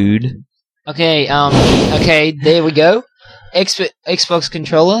Xbox dude. Okay, okay, there we go. Xbox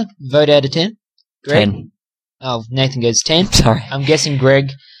controller, vote out of 10. Greg? 10. Oh, Nathan goes 10. Sorry. I'm guessing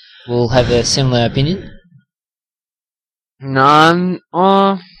Greg will have a similar opinion. None.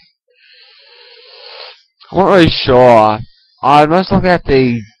 I'm not really sure. I'd most likely have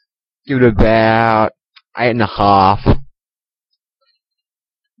to give it about 8.5.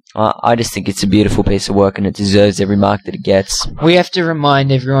 I just think it's a beautiful piece of work and it deserves every mark that it gets. We have to remind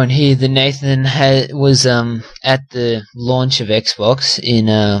everyone here that Nathan was at the launch of Xbox in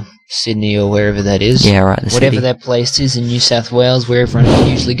Sydney or wherever that is. Yeah, right. In the Whatever city. that place is in New South Wales, where everyone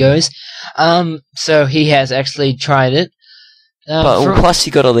usually goes. So he has actually tried it. But plus,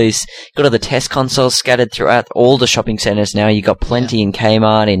 you got all the test consoles scattered throughout all the shopping centres now. You got plenty in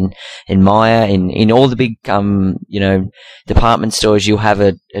Kmart, in Myer, in all the big department stores. You'll have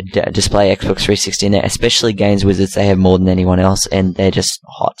a display Xbox 360 in there, especially Games Wizards. They have more than anyone else, and they're just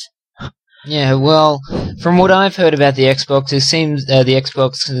hot. Yeah, well, from what I've heard about the Xbox, it seems the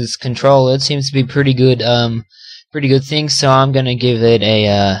Xbox's controller seems to be pretty good thing. So I'm gonna give it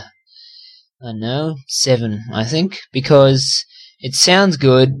a 7, I think, because it sounds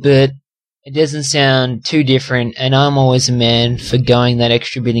good, but it doesn't sound too different, and I'm always a man for going that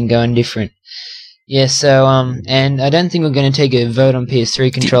extra bit and going different. Yeah, so, and I don't think we're going to take a vote on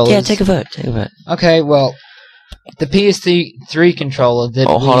PS3 controllers. Yeah, take a vote. Okay, well, the PS3 controller that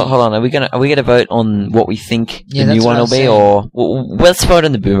hold on. Are we gonna vote on what we think Yeah, the new that's one what will be, I'm or let's vote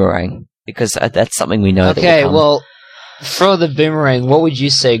on the Boomerang, because that's something we know. Okay, that will come. well, for the Boomerang, what would you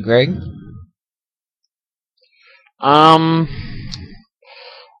say, Greg?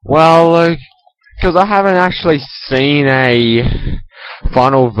 Well, because I haven't actually seen a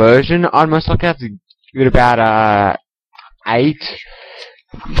final version, I'd most likely have to give it about 8.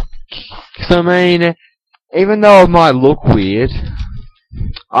 So I mean, even though it might look weird,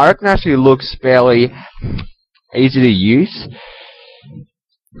 I reckon it actually looks fairly easy to use.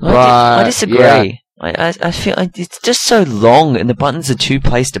 I disagree. Yeah. I feel like it's just so long, and the buttons are too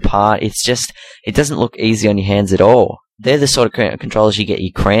placed apart. It doesn't look easy on your hands at all. They're the sort of controllers you get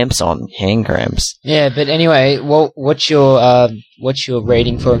your cramps on, hand cramps. Yeah, but anyway, what's your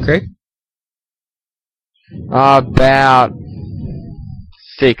rating for it, Greg? About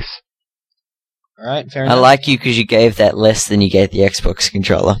 6. Alright, fair I enough. like you because you gave that less than you gave the Xbox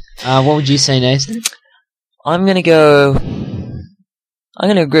controller. What would you say, Nathan? I'm gonna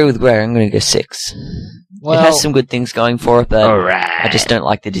agree with Greg. I'm gonna go 6. Well, it has some good things going for it, but Alright. I just don't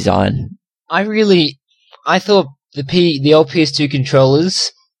like the design. I thought the old PS2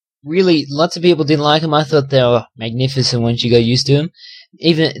 controllers, really, lots of people didn't like them. I thought they were magnificent once you got used to them.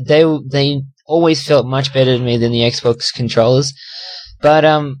 Even they always felt much better to me than the Xbox controllers. But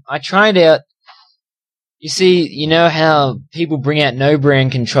I tried out. You see, you know how people bring out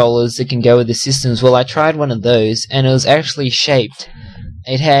no-brand controllers that can go with the systems? Well, I tried one of those, and it was actually shaped.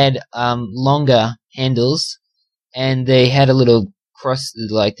 It had longer handles, and they had a little cross,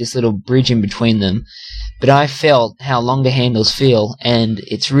 like this little bridge in between them. But I felt how longer handles feel, and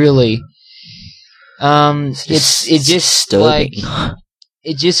it's really, it just like,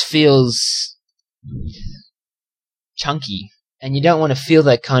 it just feels chunky. And you don't want to feel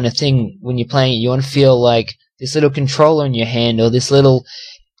that kind of thing when you're playing it. You want to feel like this little controller in your hand, or this little,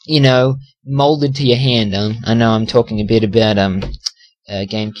 molded to your hand. I know I'm talking a bit about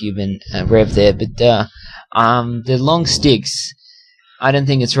GameCube and Rev there, but the long sticks, I don't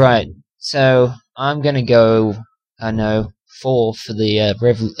think it's right. So I'm gonna go, 4 for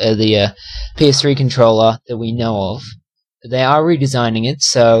the PS3 controller that we know of. They are redesigning it,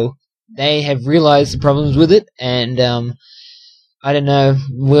 so they have realized the problems with it, and I don't know.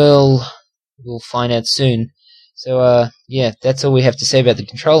 We'll find out soon. So yeah, that's all we have to say about the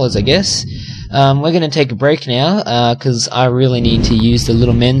controllers, I guess. We're going to take a break now because I really need to use the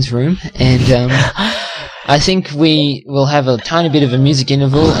little men's room, and I think we will have a tiny bit of a music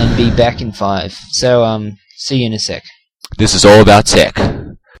interval and be back in 5. So see you in a sec. This is all about tech.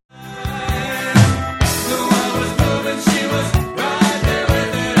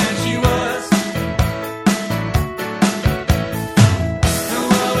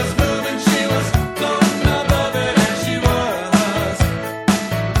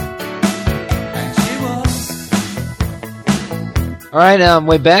 Alright,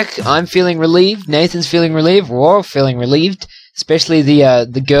 we're back. I'm feeling relieved. Nathan's feeling relieved. We're all feeling relieved. Especially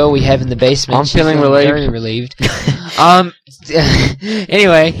the girl we have in the basement. I'm She's feeling relieved. Very relieved.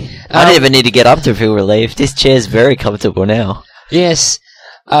 Anyway. I don't even need to get up to feel relieved. This chair's very comfortable now. Yes.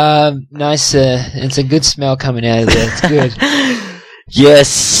 Nice, it's a good smell coming out of there. It's good.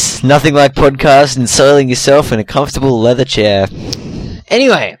 Yes, nothing like podcast and soiling yourself in a comfortable leather chair.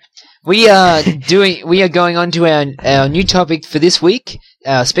 Anyway. We are going on to our new topic for this week,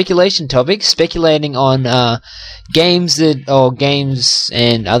 our speculation topic, speculating on games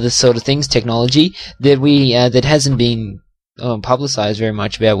and other sort of things, technology that hasn't been publicized very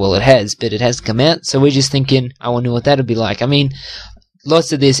much about. Well, it has, but it hasn't come out. So we're just thinking, I wonder what that'll be like. I mean,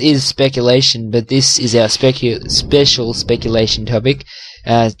 lots of this is speculation, but this is our special speculation topic.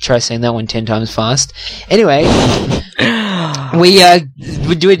 Try saying that one 10 times fast. Anyway.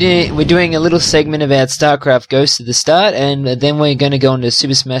 We're doing a little segment about StarCraft Ghost at the start, and then we're going to go into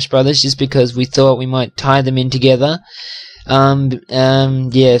Super Smash Brothers just because we thought we might tie them in together.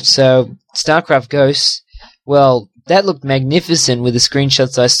 Yeah. So StarCraft Ghost. Well, that looked magnificent with the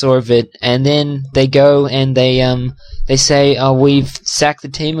screenshots I saw of it, and then they go and they say, "Oh, we've sacked the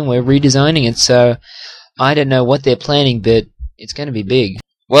team and we're redesigning it." So I don't know what they're planning, but it's going to be big.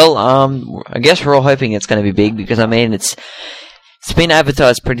 Well, I guess we're all hoping it's going to be big because I mean it's been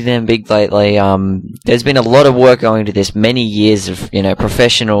advertised pretty damn big lately. There's been a lot of work going into this, many years of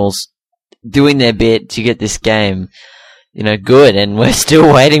professionals doing their bit to get this game good, and we're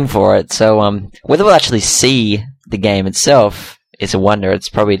still waiting for it. So whether we'll actually see the game itself is a wonder. It's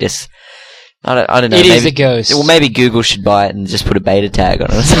probably just I don't know. It is a ghost. Well, maybe Google should buy it and just put a beta tag on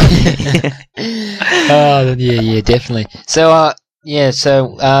it. Oh, yeah, definitely. So,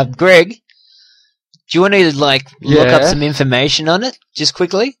 Greg, do you want to look up some information on it just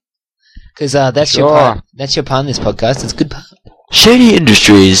quickly? Because that's your part. That's your part in this podcast. It's a good part. Shady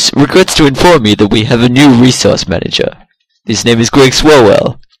Industries regrets to inform you that we have a new resource manager. His name is Greg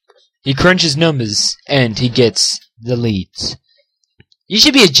Swalwell. He crunches numbers and he gets the leads. You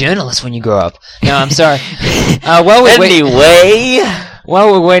should be a journalist when you grow up. No, I'm sorry. While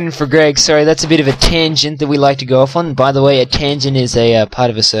we're waiting for Greg, sorry, that's a bit of a tangent that we like to go off on. By the way, a tangent is a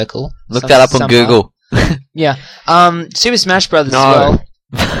part of a circle. Look that up on Google. Yeah. Super Smash Brothers as well.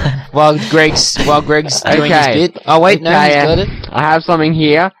 While Greg's doing his bit. Oh wait, no, he's got it. I have something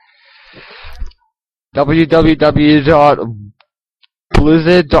here.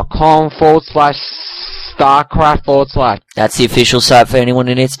 www.blizzard.com/StarCraft/. That's the official site for anyone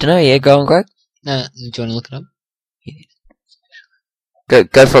who needs to know. Yeah, go on, Greg. Do you want to look it up? Go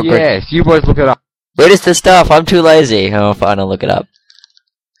for it, Greg. Yes, you boys look it up. Where is the stuff? I'm too lazy. Oh, fine, I'll look it up.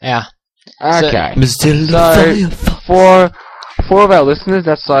 Yeah. Okay. So, for of our listeners,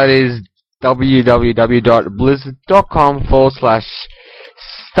 that site is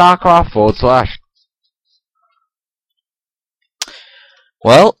www.blizzard.com/StarCraft/.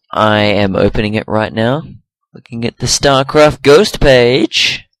 Well, I am opening it right now. Looking at the StarCraft Ghost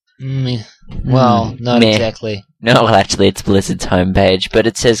page. Well, not exactly. No, actually, it's Blizzard's homepage, but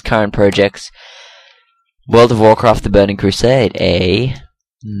it says current projects. World of Warcraft: The Burning Crusade,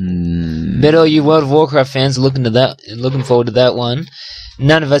 Bet all you World of Warcraft fans are looking forward to that one.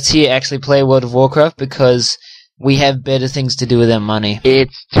 None of us here actually play World of Warcraft because we have better things to do with our money.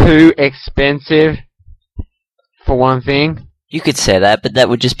 It's too expensive, for one thing. You could say that, but that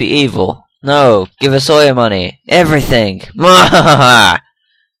would just be evil. No, give us all your money. Everything.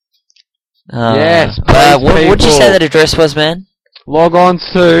 Yes, what'd you say that address was, man? Log on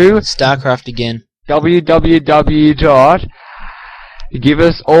to StarCraft again.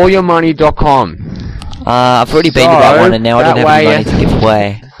 www.giveusallyourmoney.com. I've already been to that one, and now I don't have any money to give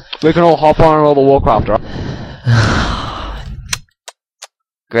away. We can all hop on World of Warcraft, right?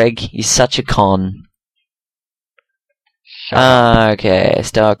 Greg, you're such a con. Okay,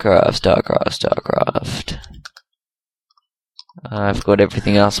 StarCraft. I've got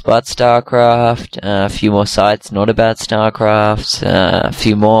everything else but StarCraft. A few more sites not about StarCraft. A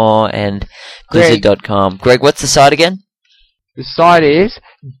few more, and Blizzard.com. Greg, what's the site again? The site is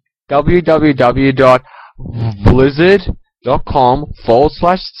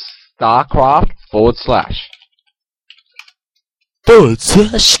www.blizzard.com/StarCraft/.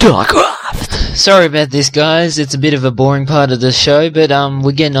 StarCraft. Sorry about this, guys. It's a bit of a boring part of the show, but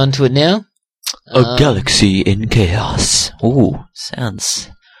we're getting onto it now. A galaxy in chaos. Ooh, sounds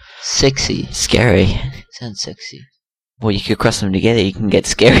sexy. Scary. Sounds sexy. Well, you could cross them together, you can get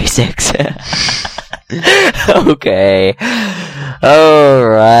scary sex. Okay.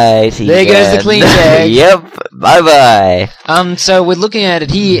 Alright. There goes the clean tag. Yep. Bye-bye. So we're looking at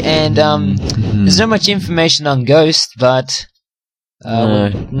it here, and there's not much information on Ghost, but no,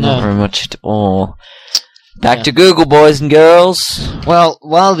 not very much at all. Back to Google, boys and girls. Well,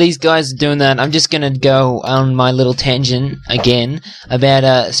 while these guys are doing that, I'm just going to go on my little tangent again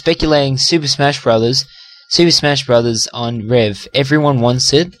about speculating Super Smash Brothers. Super Smash Brothers on Rev. Everyone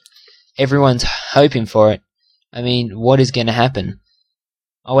wants it. Everyone's hoping for it. I mean, what is going to happen?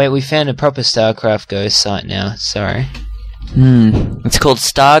 Oh wait, we found a proper StarCraft Ghost site now. Sorry. It's called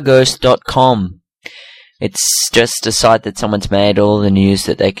starghost.com. It's just a site that someone's made, all the news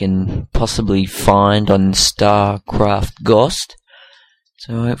that they can possibly find on StarCraft Ghost.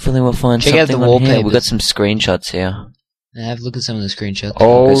 So hopefully we'll find Check something out the on wallpaper. here. We've got some screenshots here. Now have a look at some of the screenshots.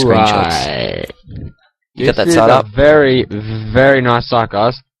 Alright. You got that site up? Very, very nice site,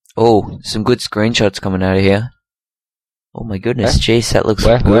 guys. Oh, some good screenshots coming out of here. Oh my goodness, jeez, that looks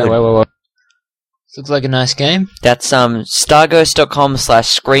Where? good. Looks like a nice game. That's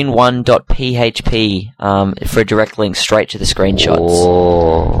starghost.com/screen1.php for a direct link straight to the screenshots.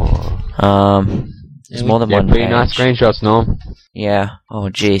 There's more than one pretty page. nice screenshots, Norm. Yeah. Oh,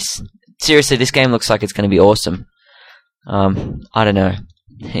 jeez. Seriously, this game looks like it's going to be awesome. I don't know.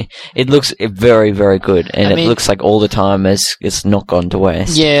 It looks very, very good, and it looks like all the time it's not gone to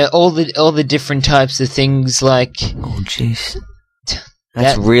waste. Yeah, all the different types of things like. Oh, jeez.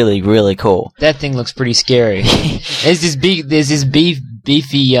 That's really, really cool. That thing looks pretty scary. There's this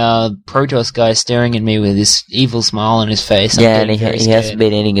beefy Protoss guy staring at me with this evil smile on his face. Yeah, and he hasn't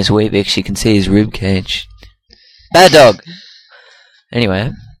been eating his Weet-Bix. You can see his rib cage. Bad dog.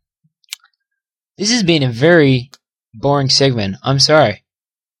 Anyway, this has been a very boring segment. I'm sorry,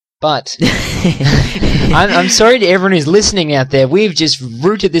 but I'm sorry to everyone who's listening out there. We've just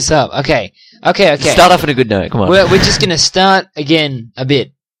rooted this up. Okay. Start off on a good note. Come on. We're just gonna start again a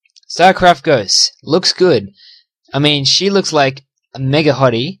bit. StarCraft Ghost looks good. I mean, she looks like a mega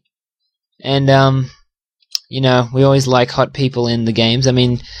hottie, and we always like hot people in the games. I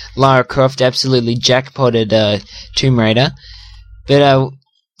mean, Lara Croft absolutely jackpotted Tomb Raider, but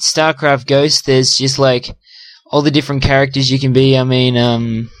StarCraft Ghost, there's just like all the different characters you can be. I mean,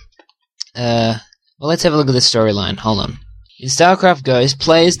 well, let's have a look at the storyline. Hold on. In StarCraft Ghost,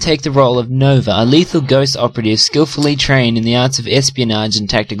 players take the role of Nova, a lethal ghost operative skillfully trained in the arts of espionage and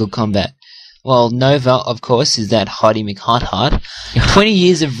tactical combat. Well, Nova, of course, is that hottie McHot. 20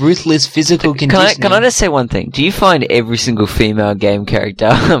 years of ruthless physical conditioning. Can I just say one thing? Do you find every single female game character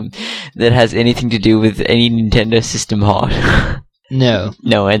that has anything to do with any Nintendo system hot? No.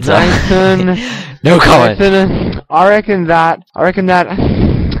 No answer. Nathan, no comment. Nathan, I reckon that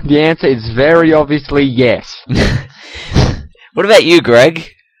the answer is very obviously yes. What about you, Greg?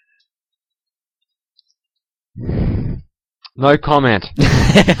 No comment.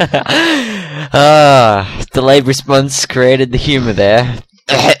 Delayed response created the humour there.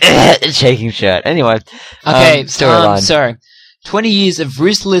 Shaking shirt. Anyway. Okay, storyline. Sorry. 20 years of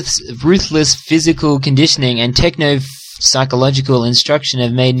ruthless physical conditioning and techno-psychological instruction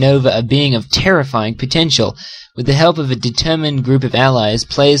have made Nova a being of terrifying potential. With the help of a determined group of allies,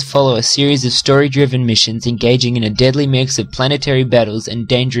 players follow a series of story-driven missions engaging in a deadly mix of planetary battles and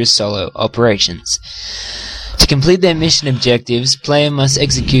dangerous solo operations. To complete their mission objectives, player must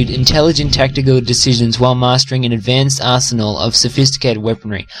execute intelligent tactical decisions while mastering an advanced arsenal of sophisticated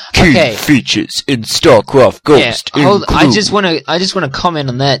weaponry. Key features in StarCraft Ghost. Yeah, I just want to comment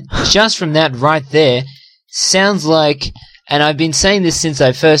on that. Just from that right there, sounds like, and I've been saying this since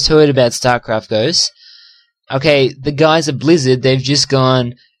I first heard about StarCraft Ghost. Okay, the guys at Blizzard, they've just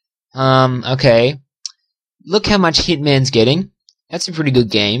gone, okay, look how much Hitman's getting. That's a pretty good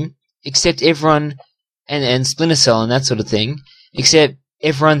game. Except everyone, and Splinter Cell and that sort of thing, except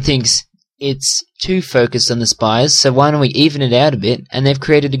everyone thinks it's too focused on the spies, so why don't we even it out a bit? And they've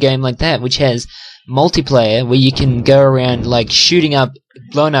created a game like that, which has multiplayer, where you can go around, like, shooting up,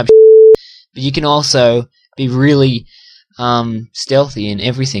 blowing up but you can also be really, stealthy and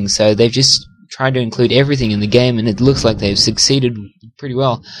everything, so they've just tried to include everything in the game, and it looks like they've succeeded pretty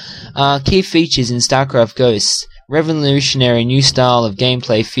well. Key features in StarCraft Ghosts: revolutionary new style of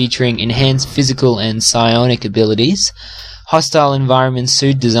gameplay featuring enhanced physical and psionic abilities, hostile environments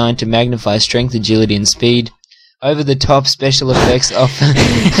suit designed to magnify strength, agility, and speed, over-the-top special effects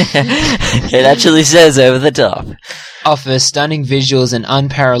It actually says over the top. Offer stunning visuals and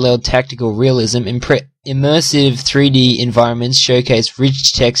unparalleled tactical realism. Immersive 3D environments showcase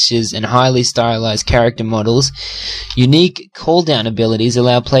rich textures and highly stylized character models. Unique call-down abilities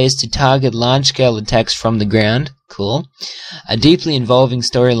allow players to target large-scale attacks from the ground. Cool. A deeply involving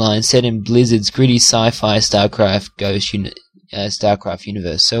storyline set in Blizzard's gritty sci-fi StarCraft Ghost StarCraft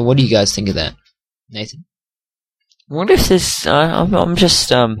universe. So what do you guys think of that, Nathan? What if this... I'm just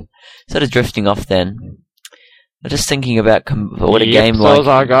sort of drifting off then. I'm just thinking about what a game like...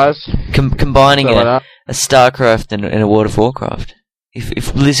 Are, guys. Combining a StarCraft and a World of Warcraft.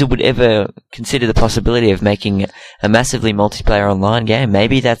 If Blizzard would ever consider the possibility of making a massively multiplayer online game,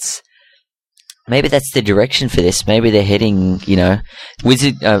 maybe that's the direction for this. Maybe they're heading,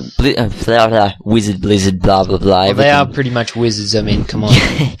 Blizzard, Blizzard, blah, blah, blah. Well, they are pretty much wizards. I mean, come on.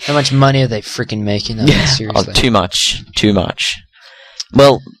 How much money are they freaking making? I mean, seriously. Too much.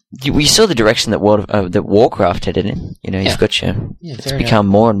 Well, you saw the direction that Warcraft headed in. You've got it's become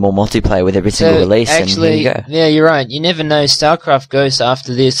more and more multiplayer with every single release. Actually, and here you go. Yeah, you're right. You never know. StarCraft Ghost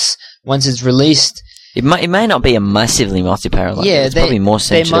after this, once it's released, it may not be a massively multiplayer. It's probably more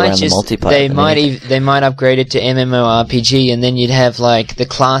centered around the multiplayer. They might upgrade it to MMORPG, and then you'd have like the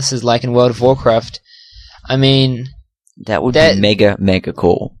classes like in World of Warcraft. I mean, That would be mega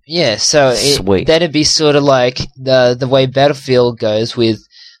cool. Yeah, so Sweet. That'd be sort of like the way Battlefield goes with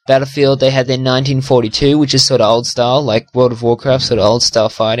Battlefield. They had their 1942, which is sort of old style, like World of Warcraft, sort of old style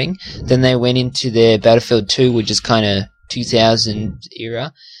fighting. Then they went into their Battlefield 2, which is kind of 2000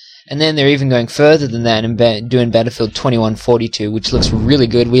 era. And then they're even going further than that and doing Battlefield 2142, which looks really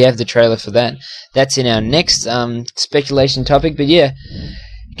good. We have the trailer for that. That's in our next speculation topic. But yeah,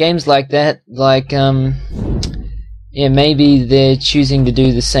 games like that, like yeah, maybe they're choosing to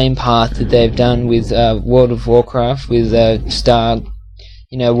do the same path that they've done with World of Warcraft, with World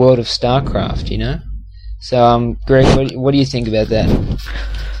of StarCraft, you know? So, Greg, what do you think about that?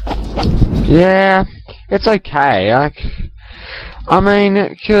 Yeah, it's okay. I mean,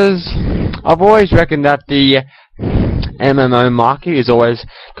 because I've always reckoned that the MMO market is always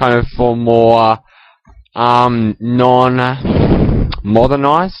kind of for more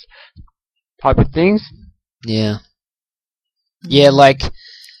non-modernized type of things. Yeah. Yeah, like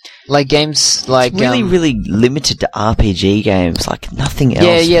games like... It's really limited to RPG games, like nothing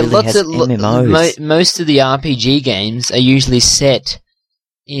else really lots has of MMOs. Most of the RPG games are usually set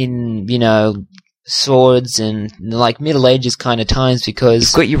in, swords and like Middle Ages kind of times because...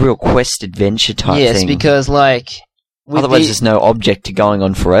 You've got your real quest adventure type thing. Yes, because like... Otherwise there's no object to going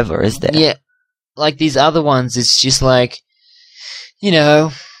on forever, is there? Yeah, like these other ones, it's just like, you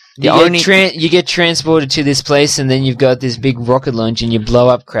get transported to this place and then you've got this big rocket launch and you blow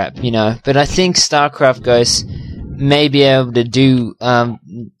up crap, But I think StarCraft Ghosts may be able to do,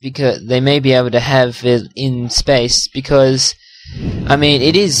 because they may be able to have it in space because, I mean,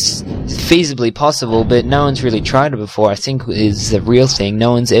 it is feasibly possible, but no one's really tried it before. I think is the real thing.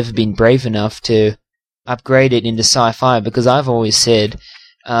 No one's ever been brave enough to upgrade it into sci-fi because I've always said,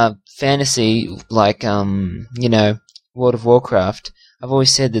 fantasy, like, World of Warcraft, I've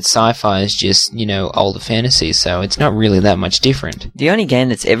always said that sci-fi is just, older fantasy, so it's not really that much different. The only game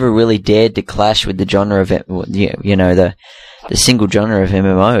that's ever really dared to clash with the genre of, the single genre of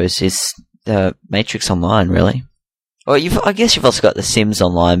MMOs is the Matrix Online, really. Well, I guess you've also got The Sims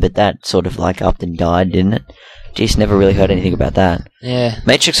Online, but that sort of like upped and died, didn't it? Jeez, never really heard anything about that. Yeah.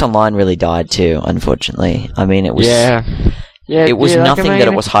 Matrix Online really died too, unfortunately. I mean, it was... Yeah, it was nothing that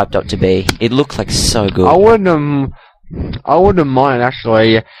it was hyped up to be. It looked like so good. I wouldn't mind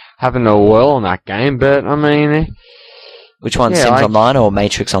actually having a whirl on that game, but I mean... Which one, Sims Online or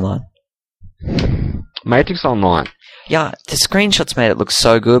Matrix Online? Matrix Online. Yeah, the screenshots made it look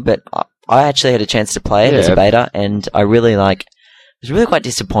so good, but I actually had a chance to play it as a beta, and I really was really quite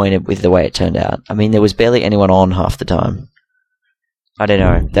disappointed with the way it turned out. I mean, there was barely anyone on half the time. I don't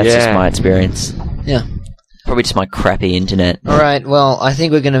know. That's just my experience. Yeah. Probably just my crappy internet. Alright, well, I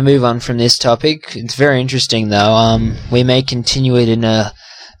think we're going to move on from this topic. It's very interesting, though. We may continue it in a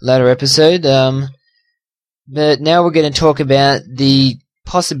later episode. But now we're going to talk about the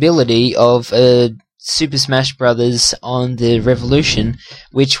possibility of Super Smash Brothers on the Revolution,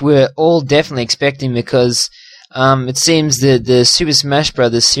 which we're all definitely expecting because it seems that the Super Smash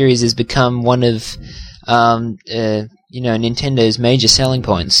Brothers series has become one of Nintendo's major selling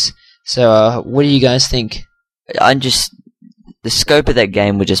points. So, what do you guys think? The scope of that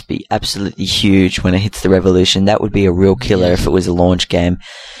game would just be absolutely huge when it hits the Revolution. That would be a real killer if it was a launch game.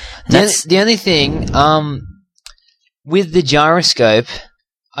 The only thing, with the gyroscope,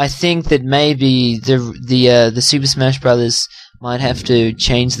 I think that maybe the Super Smash Brothers might have to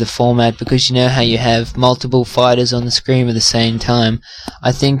change the format because you know how you have multiple fighters on the screen at the same time.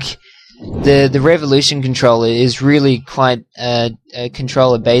 I think the Revolution controller is really quite a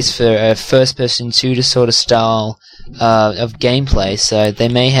controller based for a first-person shooter sort of style of gameplay, so they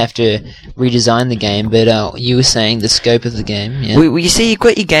may have to redesign the game. But you were saying the scope of the game, yeah? Well, you see, you've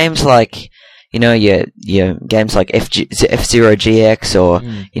got your games like, your games like F-Zero GX, or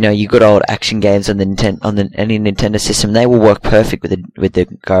your good old action games on any Nintendo system. They will work perfect with the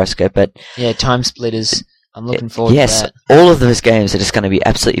gyroscope. But yeah, Time Splitters. I'm looking forward to that. Yes, all of those games are just going to be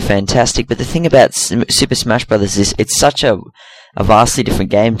absolutely fantastic. But the thing about Super Smash Brothers is it's such a vastly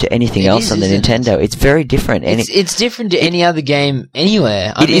different game to anything else on the Nintendo. It's very different. And it's different to any other game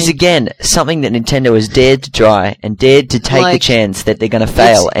anywhere. It is, again, something that Nintendo has dared to try and dared to take the chance that they're going to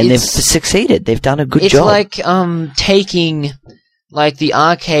fail. And they've succeeded. They've done a good job. It's like taking like the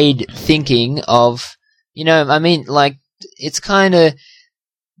arcade thinking of, it's kind of...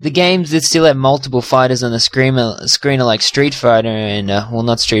 The games that still have multiple fighters on the screen are like Street Fighter and,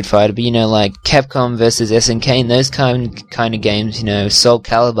 not Street Fighter, but like Capcom versus SNK and those kind of games, Soul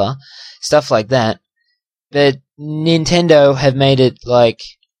Calibur, stuff like that. But Nintendo have made it like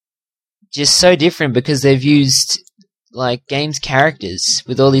just so different because they've used like games characters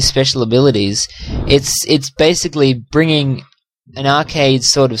with all these special abilities. It's basically bringing an arcade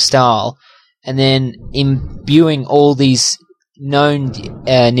sort of style and then imbuing all these known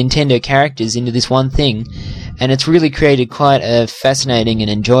Nintendo characters into this one thing, and it's really created quite a fascinating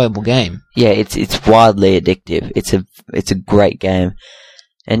and enjoyable game. Yeah, it's wildly addictive. It's a great game.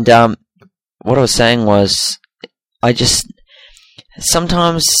 And what I was saying was,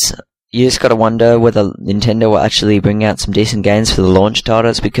 sometimes you just gotta wonder whether Nintendo will actually bring out some decent games for the launch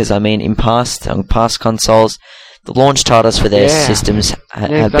titles, because I mean, on past consoles, the launch titles for their systems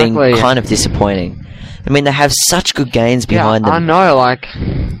have been kind of disappointing. I mean, they have such good games behind them. I know, like,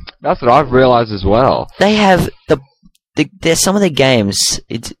 that's what I've realized as well. They have there's some of their games,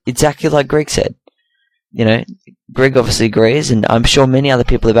 it's exactly like Greg said. You know, Greg obviously agrees, and I'm sure many other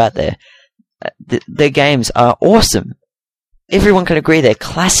people about there. Their games are awesome. Everyone can agree they're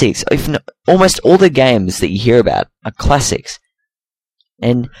classics. Almost all the games that you hear about are classics.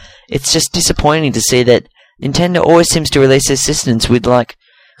 And it's just disappointing to see that Nintendo always seems to release their systems with, like,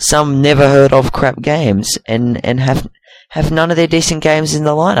 some never heard of crap games and have none of their decent games in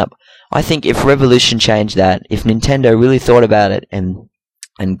the lineup. I think if Revolution changed that, if Nintendo really thought about it and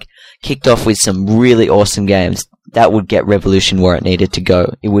kicked off with some really awesome games, that would get Revolution where it needed to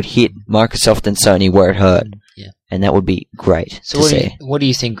go. It would hit Microsoft and Sony where it hurt. Yeah. And that would be great to see. What do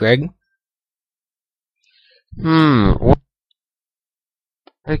you think, Greg?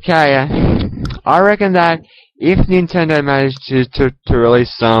 Okay, I reckon that if Nintendo managed to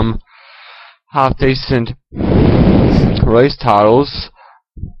release some half-decent release titles,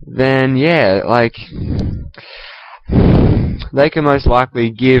 then yeah, like, they can most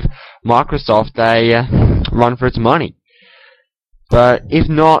likely give Microsoft a run for its money. But if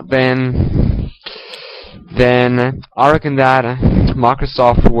not, then I reckon that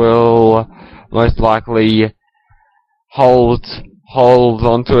Microsoft will most likely hold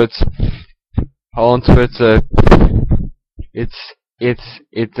onto its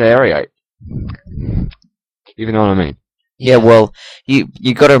area. If you know what I mean. Yeah, well, you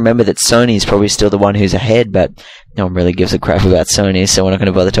got to remember that Sony's probably still the one who's ahead, but no one really gives a crap about Sony, so we're not going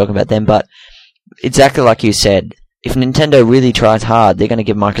to bother talking about them. But exactly like you said, if Nintendo really tries hard, they're going to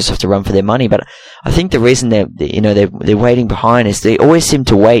give Microsoft a run for their money. But I think the reason they're waiting behind is they always seem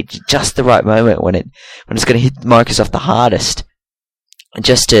to wait just the right moment when it's going to hit Microsoft the hardest,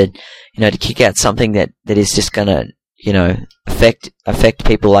 just to kick out something that is just going to affect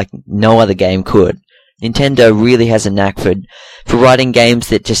people like no other game could. Nintendo really has a knack for writing games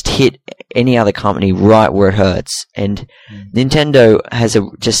that just hit any other company right where it hurts. And Nintendo has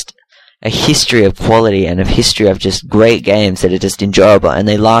just a history of quality and a history of just great games that are just enjoyable, and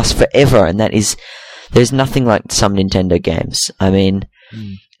they last forever. And there's nothing like some Nintendo games. I mean,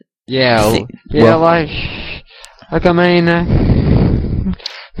 I mean,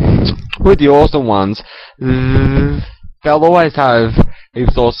 with the awesome ones, they'll always have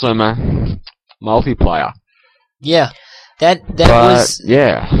heaps awesome multiplayer. Yeah, that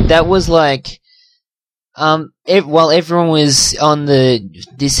was like, while everyone was on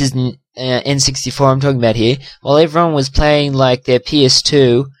this is N64 I'm talking about here. While everyone was playing like their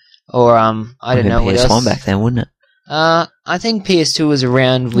PS2 or I don't know what else. PS1 back then, wouldn't it? I think PS2 was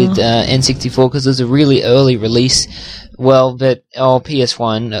around with N64 because it was a really early release. Well, but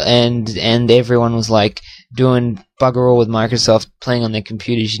PS1 and everyone was like doing bugger all with Microsoft, playing on their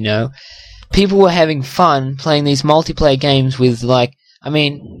computers, People were having fun playing these multiplayer games with, like, I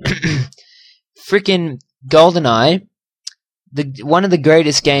mean, freaking GoldenEye, one of the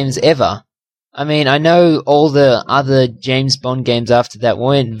greatest games ever. I mean, I know all the other James Bond games after that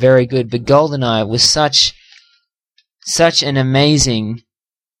weren't very good, but GoldenEye was such an amazing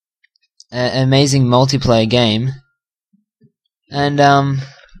multiplayer game. And,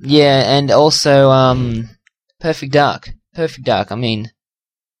 and also, Perfect Dark. I mean,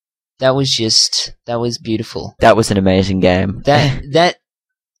 that was beautiful. That was an amazing game. That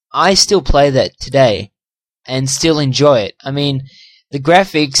I still play that today and still enjoy it. I mean, the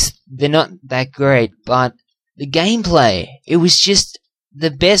graphics, they're not that great, but the gameplay, it was just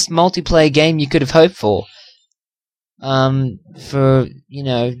the best multiplayer game you could have hoped for. And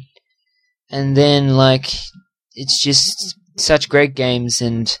then, like, it's just such great games,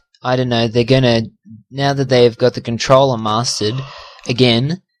 and I don't know, they're gonna, now that they've got the controller mastered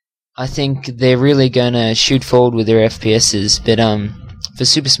again, I think they're really gonna shoot forward with their FPSs. But for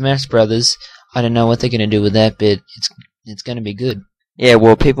Super Smash Brothers, I don't know what they're gonna do with that, but it's gonna be good. Yeah,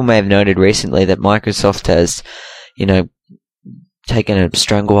 well, people may have noted recently that Microsoft has, taken a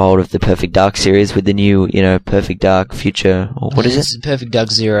stranglehold of the Perfect Dark series with the new, Perfect Dark Future, or what is it? Perfect Dark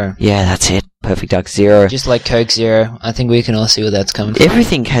Zero. Yeah, that's it. Perfect Dark Zero. Just like Coke Zero. I think we can all see where that's coming from.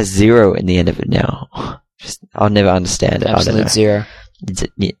 Everything has zero in the end of it now. I'll never understand it. Absolute zero.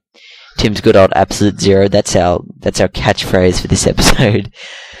 Yeah. Tim's good old absolute zero. That's our catchphrase for this episode.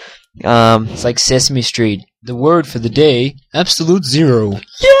 It's like Sesame Street. The word for the day: absolute zero.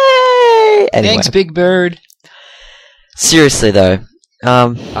 Yay! Anyway. Thanks, Big Bird. Seriously though,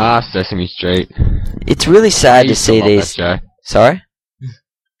 Sesame Street. it's really sad to used see love these. that show. Sorry?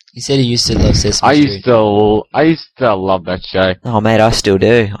 He said he used to love Sesame I Street. used to love that show. Oh mate, I still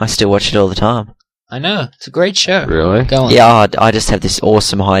do. I still watch it all the time. I know. It's a great show. Really? Go on. Yeah, I just have this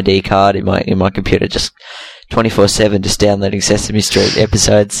awesome ID card in my computer, just 24/7, just downloading Sesame Street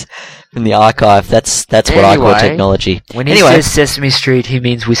episodes from the archive. That's what I call Anyway, technology. When he Anyway. says Sesame Street, he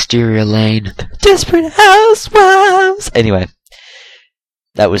means Wisteria Lane. Desperate Housewives. Anyway,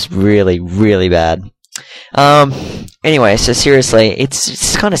 that was really, really bad. Anyway, so seriously,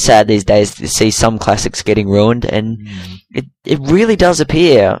 it's kind of sad these days to see some classics getting ruined, and it really does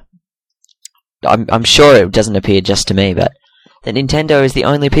appear. I'm sure it doesn't appear just to me, but that Nintendo is the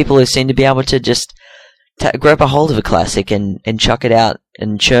only people who seem to be able to just grab a hold of a classic and chuck it out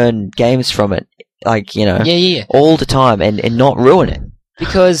and churn games from it, Yeah. all the time and not ruin it.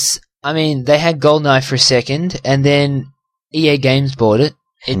 Because, I mean, they had GoldenEye for a second, and then EA Games bought it.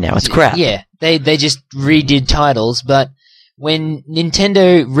 And now it's crap. Yeah, they just redid titles, but when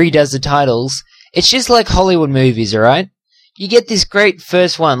Nintendo redoes the titles, it's just like Hollywood movies, alright? You get this great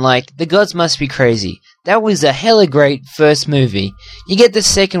first one, like The Gods Must Be Crazy. That was a hella great first movie. You get the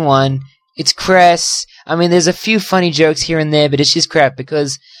second one, it's crass. I mean, there's a few funny jokes here and there, but it's just crap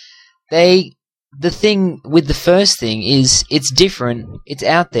because the thing with the first thing is it's different, it's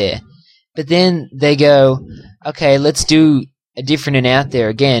out there. But then they go, okay, let's do a different and out there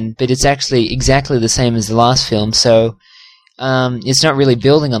again, but it's actually exactly the same as the last film, so it's not really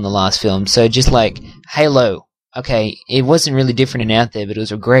building on the last film. So just like Halo, okay, it wasn't really different and out there, but it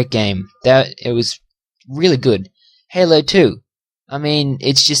was a great game. It was really good. Halo 2, I mean,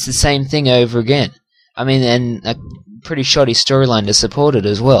 it's just the same thing over again. I mean, and a pretty shoddy storyline to support it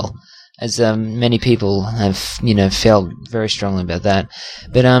as well, as many people have, felt very strongly about that.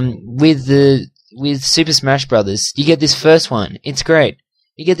 But with Super Smash Brothers, you get this first one, it's great.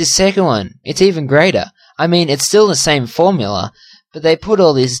 You get this second one, it's even greater. I mean, it's still the same formula, but they put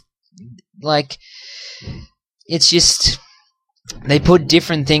all this, like, it's just, they put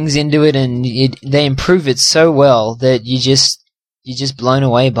different things into it, and they improve it so well that you're just blown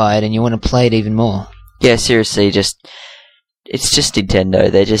away by it, and you want to play it even more. Yeah, seriously, it's just Nintendo.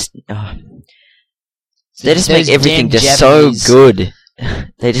 They just make everything just Japanese. so good.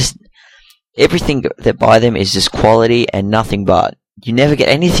 Everything that by them is just quality and nothing but. You never get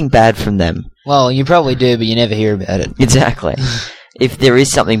anything bad from them. Well, you probably do, but you never hear about it. Exactly. If there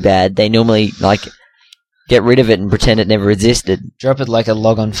is something bad, they normally get rid of it and pretend it never existed. Drop it like a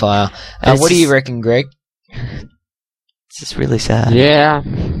log on fire. What do you reckon, Greg? It's just really sad. Yeah.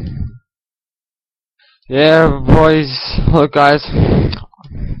 Yeah, boys. Look, guys.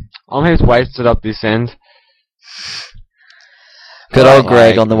 I'm here wasted up this end. Good old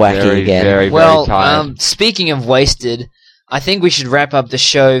Greg on the wacky very, again. Very, Well, very tired. speaking of wasted, I think we should wrap up the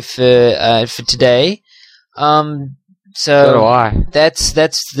show for today. So do So I.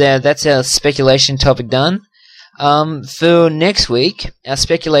 that's our speculation topic done. For next week, our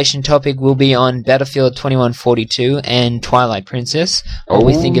speculation topic will be on Battlefield 2142 and Twilight Princess. What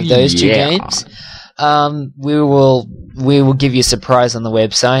we think of those two yeah. games. We will give you a surprise on the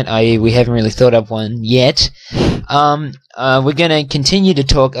website, i.e. we haven't really thought up one yet. We're going to continue to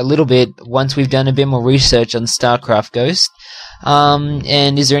talk a little bit once we've done a bit more research on StarCraft Ghost.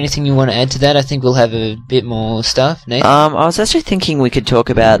 And is there anything you want to add to that? I think we'll have a bit more stuff, Nate. I was actually thinking we could talk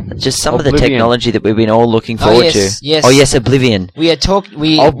about just some of the Oblivion. technology that we've been all looking forward to. Yes. Oh yes, Oblivion. We are talking.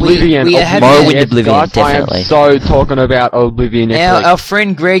 Oblivion. We are having Morrowind Yes, Oblivion, guys, definitely. I am so talking about Oblivion next week. Our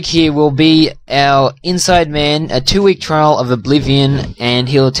friend Greg here will be our inside man, a 2-week trial of Oblivion, and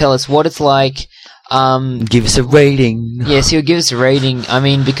he'll tell us what it's like. Give us a rating. Yes, he'll give us a rating. I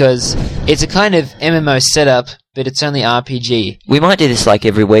mean, because it's a kind of MMO setup, but it's only RPG. We might do this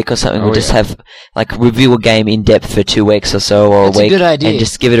every week or something. Oh, We'll just yeah. have review a game in depth for 2 weeks or so, or That's a a week, good idea. and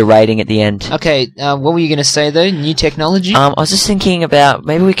just give it a rating at the end. Okay, what were you going to say though? New technology? I was just thinking about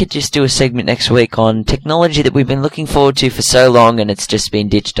maybe we could just do a segment next week on technology that we've been looking forward to for so long, and it's just been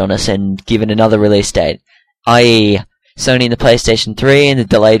ditched on us and given another release date, i.e. Sony and the PlayStation 3 and the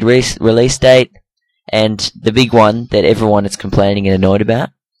delayed release date, and the big one that everyone is complaining and annoyed about,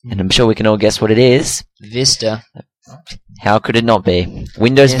 and I'm sure we can all guess what it is. Vista. How could it not be?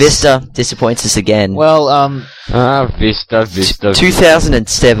 Windows Yes. Vista disappoints us again. Well, Vista.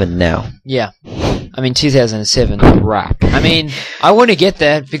 2007 now. yeah. I mean, 2007. Crap. I mean, I want to get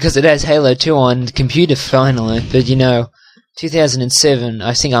that because it has Halo 2 on computer finally, but 2007,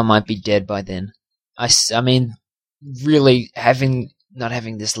 I think I might be dead by then. I mean, really not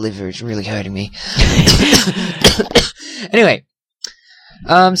having this liver is really hurting me. Anyway,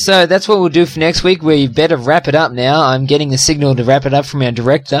 so that's what we'll do for next week. We better wrap it up now. I'm getting the signal to wrap it up from our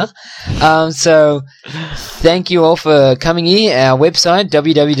director. So thank you all for coming here. Our website,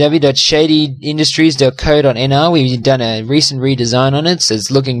 www.shadyindustries.co.nr. We've done a recent redesign on it, so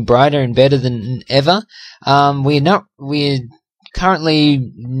it's looking brighter and better than ever. We're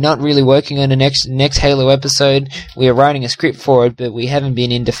currently not really working on the next Halo episode. We are writing a script for it, but we haven't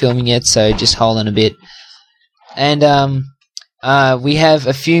been into filming yet, so just hold on a bit. And we have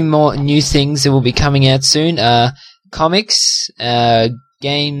a few more new things that will be coming out soon. Comics,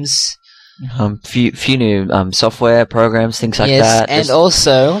 games. Few new software programs, things like yes, that. and Just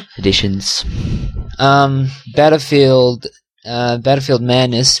also additions. Battlefield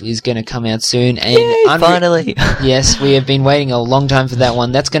Madness is going to come out soon. And Yay, finally! Yes, we have been waiting a long time for that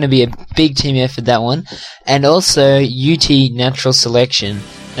one. That's going to be a big team effort, that one. And also UT Natural Selection.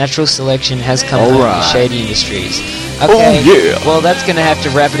 Natural Selection has come from Shady Industries. Okay, Oh, yeah. well, that's going to have to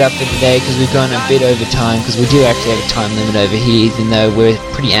wrap it up for today because we've gone a bit over time because we do actually have a time limit over here, even though we're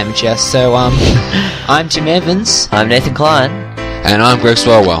pretty amateur. So, I'm Jim Evans. I'm Nathan Klein. And I'm Greg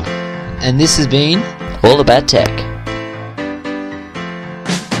Swalwell. And this has been All About Tech.